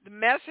the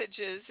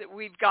messages that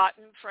we've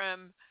gotten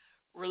from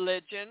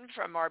religion,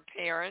 from our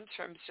parents,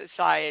 from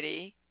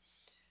society,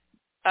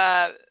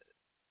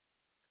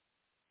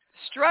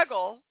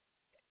 struggle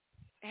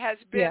has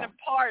been a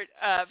part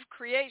of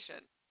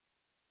creation.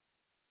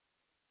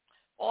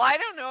 Well, I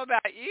don't know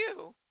about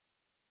you,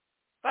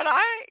 but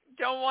I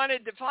don't want to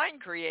define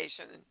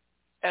creation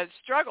as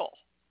struggle.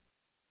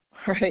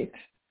 Right.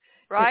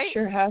 Right? It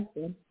sure has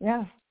been.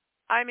 Yeah.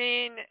 I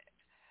mean,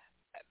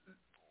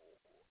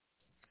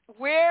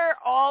 where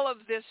all of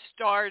this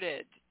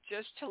started,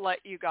 just to let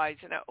you guys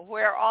know,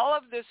 where all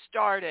of this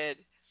started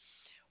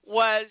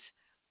was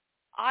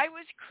I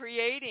was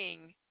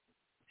creating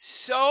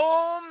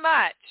so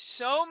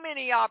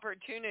many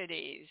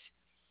opportunities,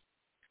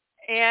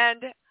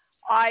 and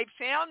I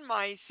found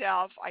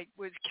myself, I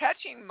was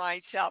catching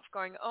myself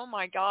going, oh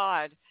my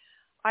God,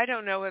 I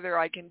don't know whether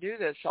I can do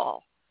this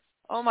all.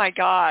 Oh my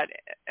God,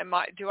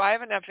 do I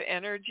have enough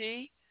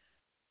energy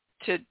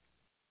to,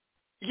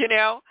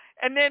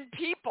 and then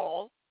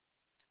people,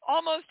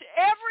 almost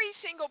every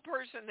single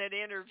person that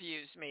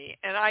interviews me,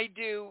 and I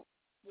do,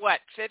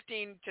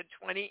 15 to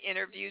 20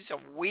 interviews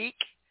a week,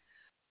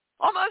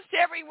 almost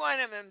every one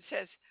of them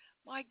says,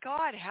 my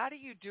God, how do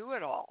you do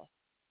it all?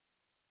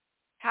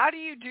 How do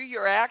you do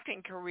your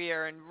acting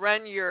career and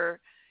run your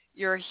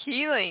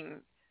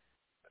healing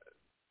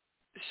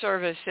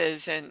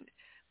services? And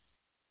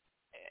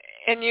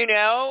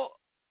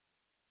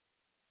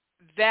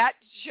that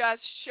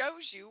just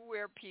shows you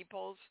where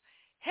people's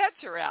heads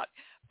are at.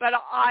 But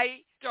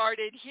I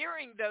started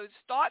hearing those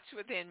thoughts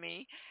within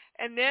me,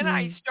 and then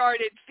I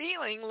started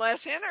feeling less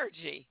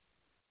energy.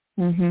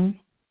 Mm-hmm.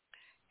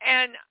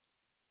 And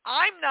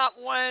I'm not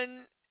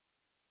one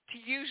to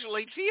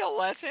usually feel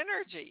less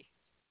energy.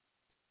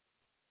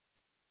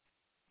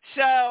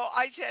 So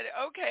I said,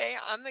 okay,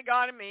 I'm the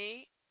God of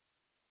me,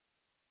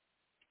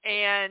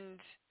 and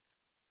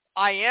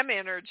I am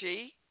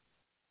energy,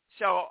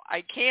 so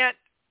I can't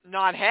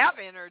not have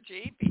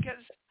energy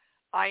because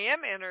I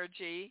am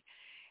energy,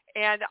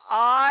 and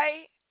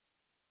I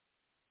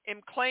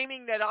am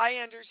claiming that I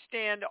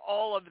understand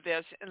all of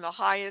this in the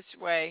highest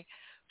way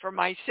for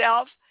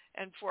myself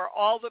and for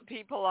all the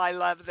people I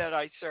love that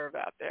I serve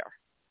out there.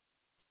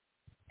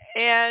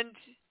 And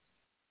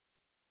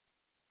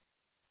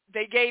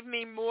they gave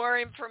me more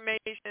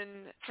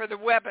information for the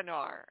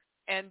webinar.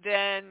 And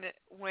then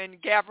when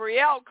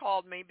Gabrielle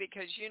called me,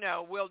 because,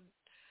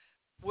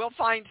 we'll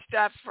find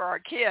stuff for our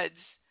kids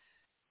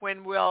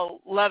when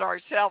we'll let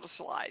ourselves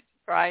slide,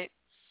 right?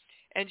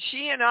 And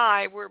she and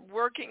I were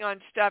working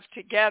on stuff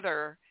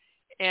together,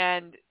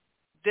 and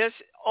this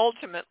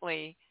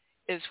ultimately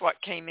is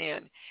what came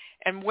in.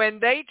 And when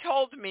they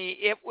told me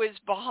it was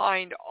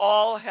behind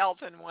all health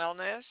and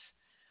wellness,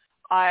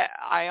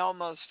 I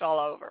almost fell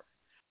over.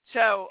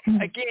 So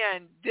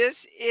again, this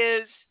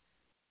is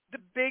the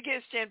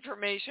biggest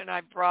information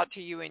I've brought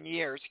to you in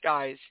years,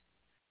 guys.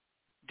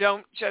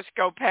 Don't just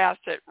go past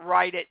it.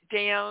 Write it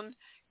down.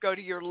 Go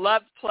to your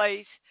love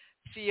place.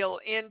 Feel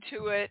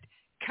into it.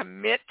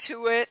 Commit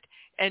to it.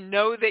 And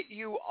know that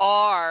you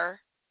are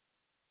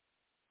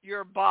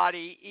your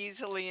body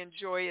easily and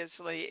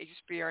joyously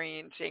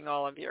experiencing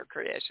all of your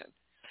creation.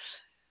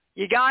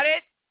 You got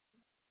it?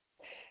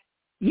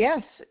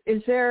 Yes.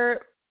 Is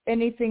there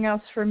anything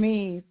else for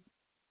me?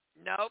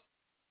 Nope.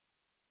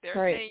 They're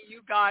Great. saying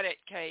you got it,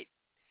 Kate.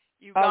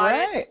 You got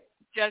right. it.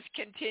 Just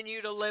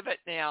continue to live it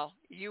now.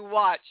 You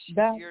watch.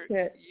 That's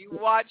it. You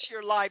watch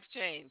your life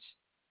change.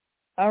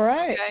 All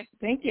right. Okay?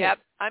 Thank you. Yep.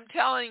 I'm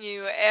telling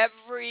you,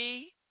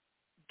 every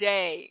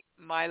day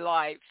my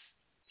life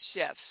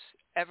shifts.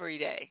 Every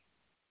day.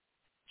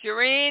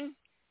 Jareen,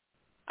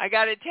 I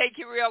got to take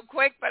you real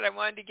quick, but I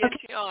wanted to get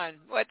you on.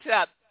 What's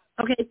up?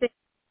 Okay,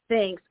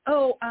 thanks.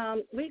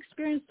 We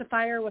experienced a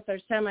fire with our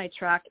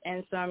semi-truck,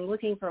 and so I'm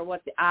looking for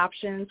what the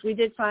options. We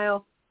did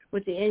file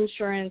with the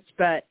insurance,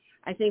 but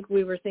I think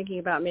we were thinking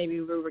about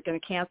maybe we were going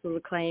to cancel the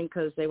claim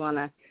because they want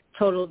to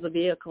total the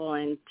vehicle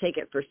and take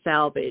it for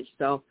salvage.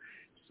 So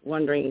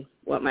wondering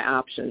what my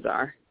options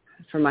are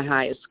for my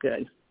highest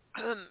good.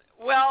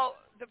 Well,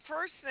 the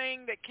first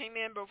thing that came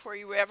in before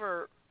you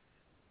ever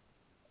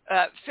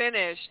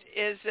finished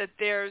is that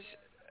there's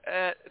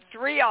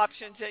 3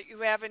 options that you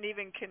haven't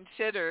even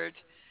considered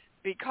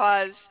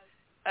because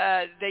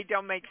they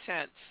don't make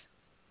sense.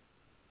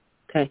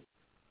 Okay.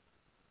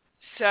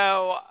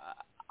 So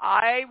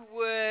I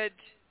would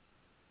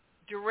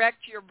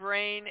direct your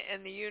brain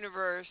and the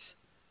universe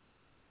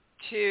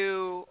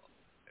to,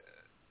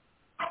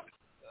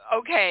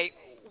 okay,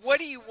 what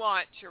do you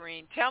want,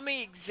 Jareen? Tell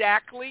me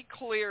exactly,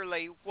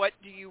 clearly, what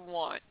do you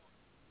want?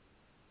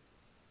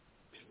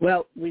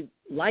 Well, we'd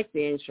like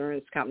the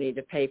insurance company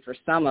to pay for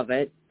some of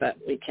it, but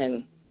we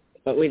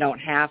don't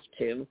have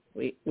to.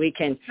 We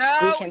can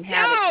have it.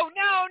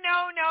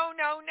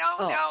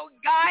 No.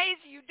 Guys,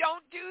 you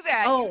don't do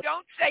that. Oh. You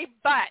don't say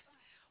but.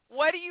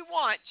 What do you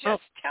want?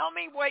 Just tell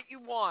me what you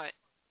want.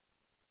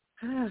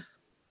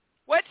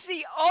 What's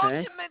the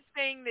ultimate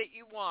thing that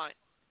you want?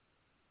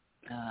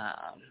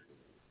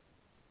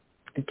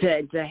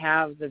 To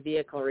have the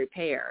vehicle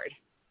repaired.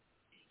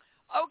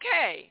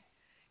 Okay.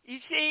 You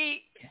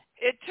see,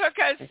 it took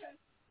us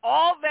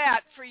all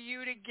that for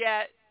you to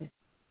get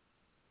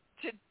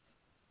to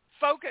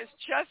focus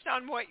just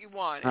on what you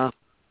wanted. Oh.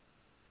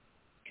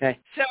 Okay.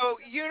 So,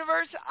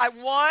 universe, I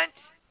want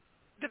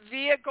the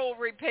vehicle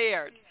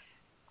repaired.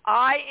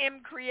 I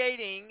am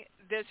creating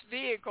this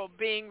vehicle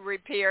being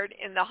repaired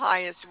in the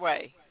highest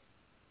way.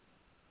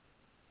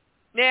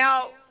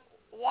 Now,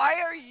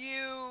 why are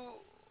you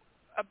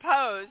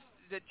opposed,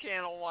 the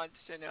channel wants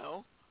to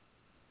know,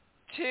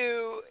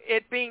 to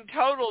it being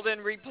totaled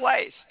and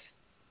replaced?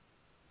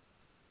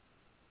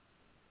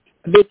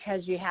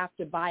 Because you have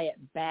to buy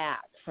it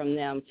back from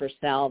them for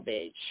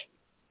salvage.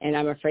 And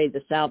I'm afraid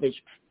the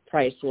salvage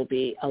price will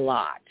be a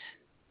lot.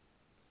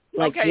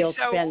 Like you'll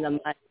spend the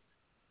money.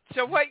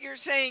 So what you're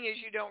saying is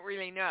you don't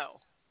really know.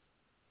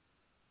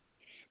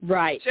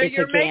 Right. So it's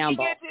a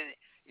gamble.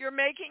 You're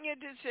making a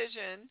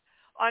decision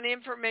on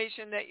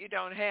information that you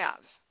don't have.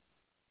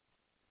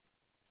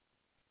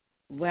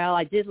 Well,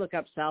 I did look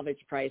up salvage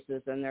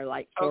prices, and they're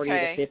like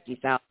 $40,000 to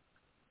 $50,000.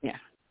 Yeah.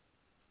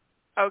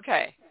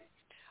 Okay.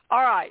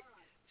 All right.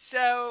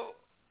 So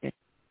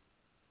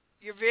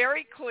you're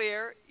very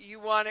clear. You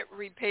want it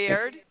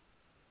repaired.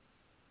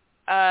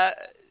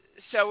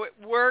 So it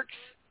works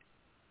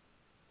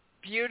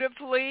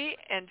beautifully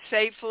and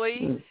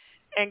safely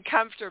and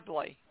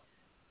comfortably,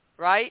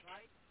 right?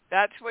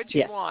 That's what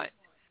you want.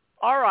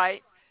 All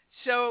right.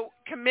 So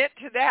commit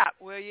to that,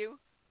 will you?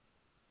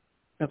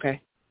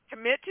 Okay.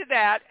 Commit to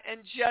that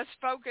and just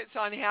focus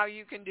on how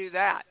you can do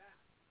that.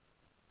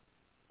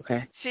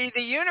 Okay. See,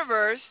 the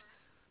universe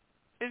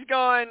is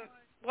going,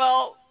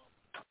 well,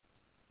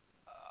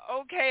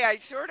 okay, I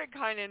sort of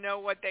kind of know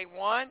what they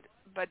want,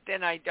 but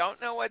then I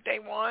don't know what they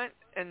want,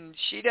 and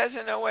she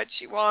doesn't know what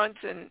she wants,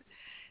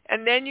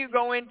 and then you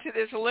go into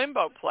this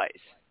limbo place.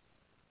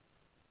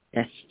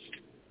 Yes.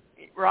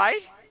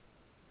 Right?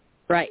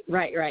 Right.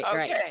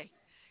 Okay.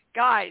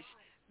 Guys,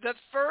 the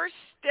first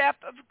step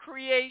of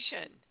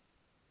creation,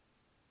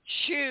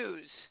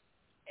 choose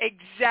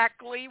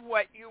exactly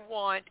what you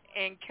want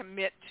and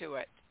commit to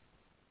it.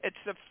 It's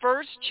the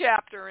first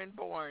chapter in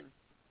Born.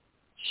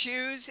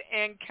 Choose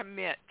and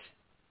commit.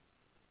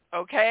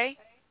 Okay?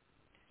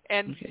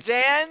 And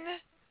then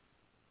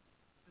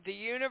the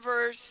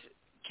universe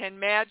can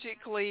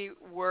magically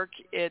work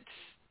its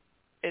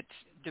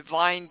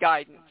divine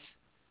guidance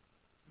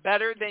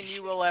better than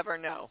you will ever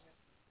know.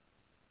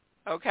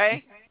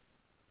 Okay?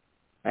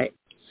 Right.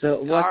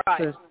 So what's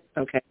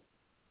okay.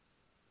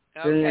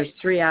 Then there's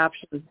 3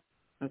 options.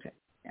 Okay.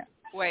 Yeah.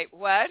 Wait,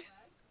 what?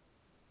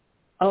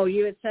 Oh,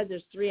 you had said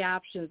there's 3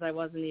 options I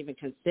wasn't even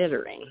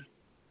considering.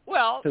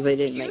 Well, they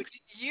didn't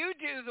you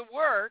do the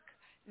work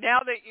now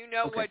that you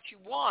know what you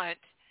want,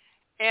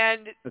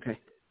 and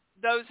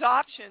those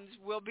options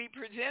will be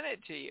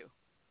presented to you.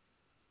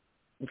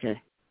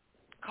 Okay.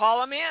 Call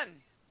them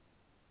in.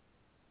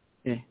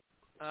 Okay.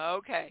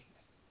 Okay.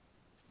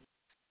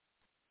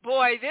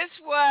 Boy, this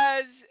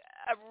was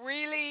a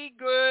really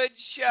good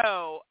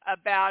show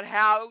about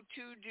how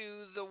to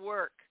do the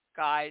work,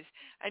 guys.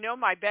 I know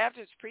my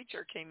Baptist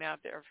preacher came out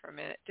there for a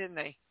minute, didn't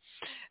they?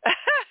 I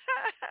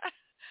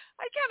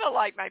kind of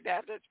like my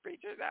Baptist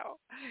preacher, though.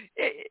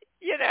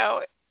 You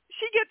know,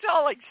 she gets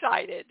all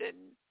excited and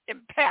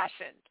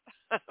impassioned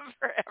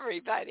for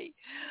everybody.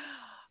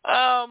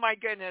 Oh, my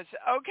goodness.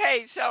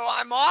 Okay, so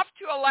I'm off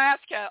to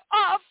Alaska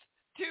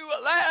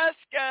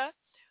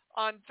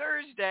on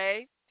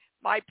Thursday.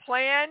 My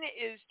plan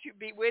is to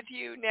be with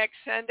you next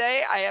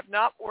Sunday. I have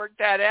not worked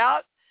that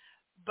out,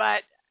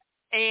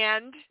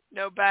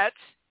 no buts,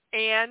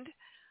 and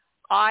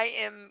I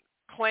am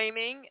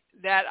claiming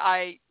that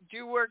I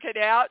do work it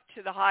out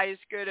to the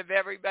highest good of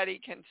everybody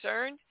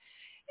concerned,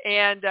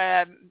 and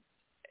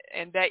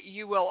that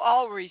you will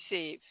all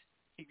receive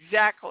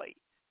exactly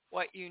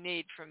what you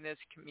need from this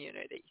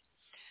community.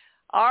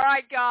 All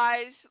right,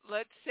 guys,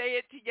 let's say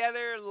it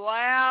together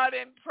loud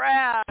and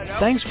proud.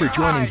 Thanks for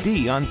joining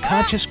Dee on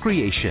Conscious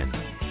Creation.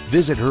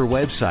 Visit her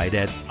website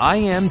at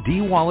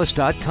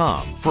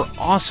imdeewallace.com for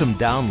awesome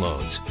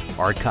downloads,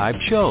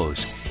 archived shows,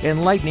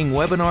 enlightening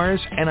webinars,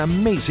 and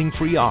amazing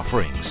free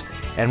offerings.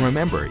 And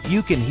remember,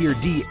 you can hear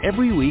Dee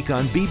every week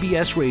on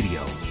BBS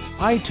Radio,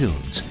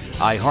 iTunes,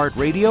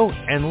 iHeartRadio,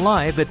 and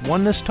live at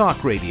Oneness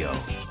Talk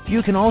Radio.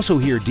 You can also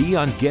hear Dee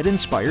on Get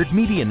Inspired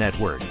Media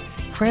Network,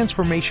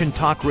 Transformation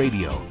Talk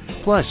Radio,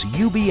 plus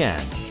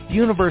UBN,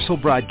 Universal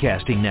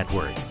Broadcasting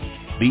Network.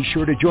 Be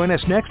sure to join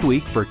us next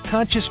week for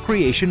Conscious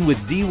Creation with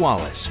Dee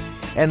Wallace.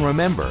 And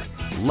remember,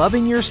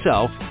 loving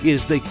yourself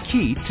is the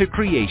key to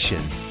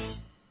creation.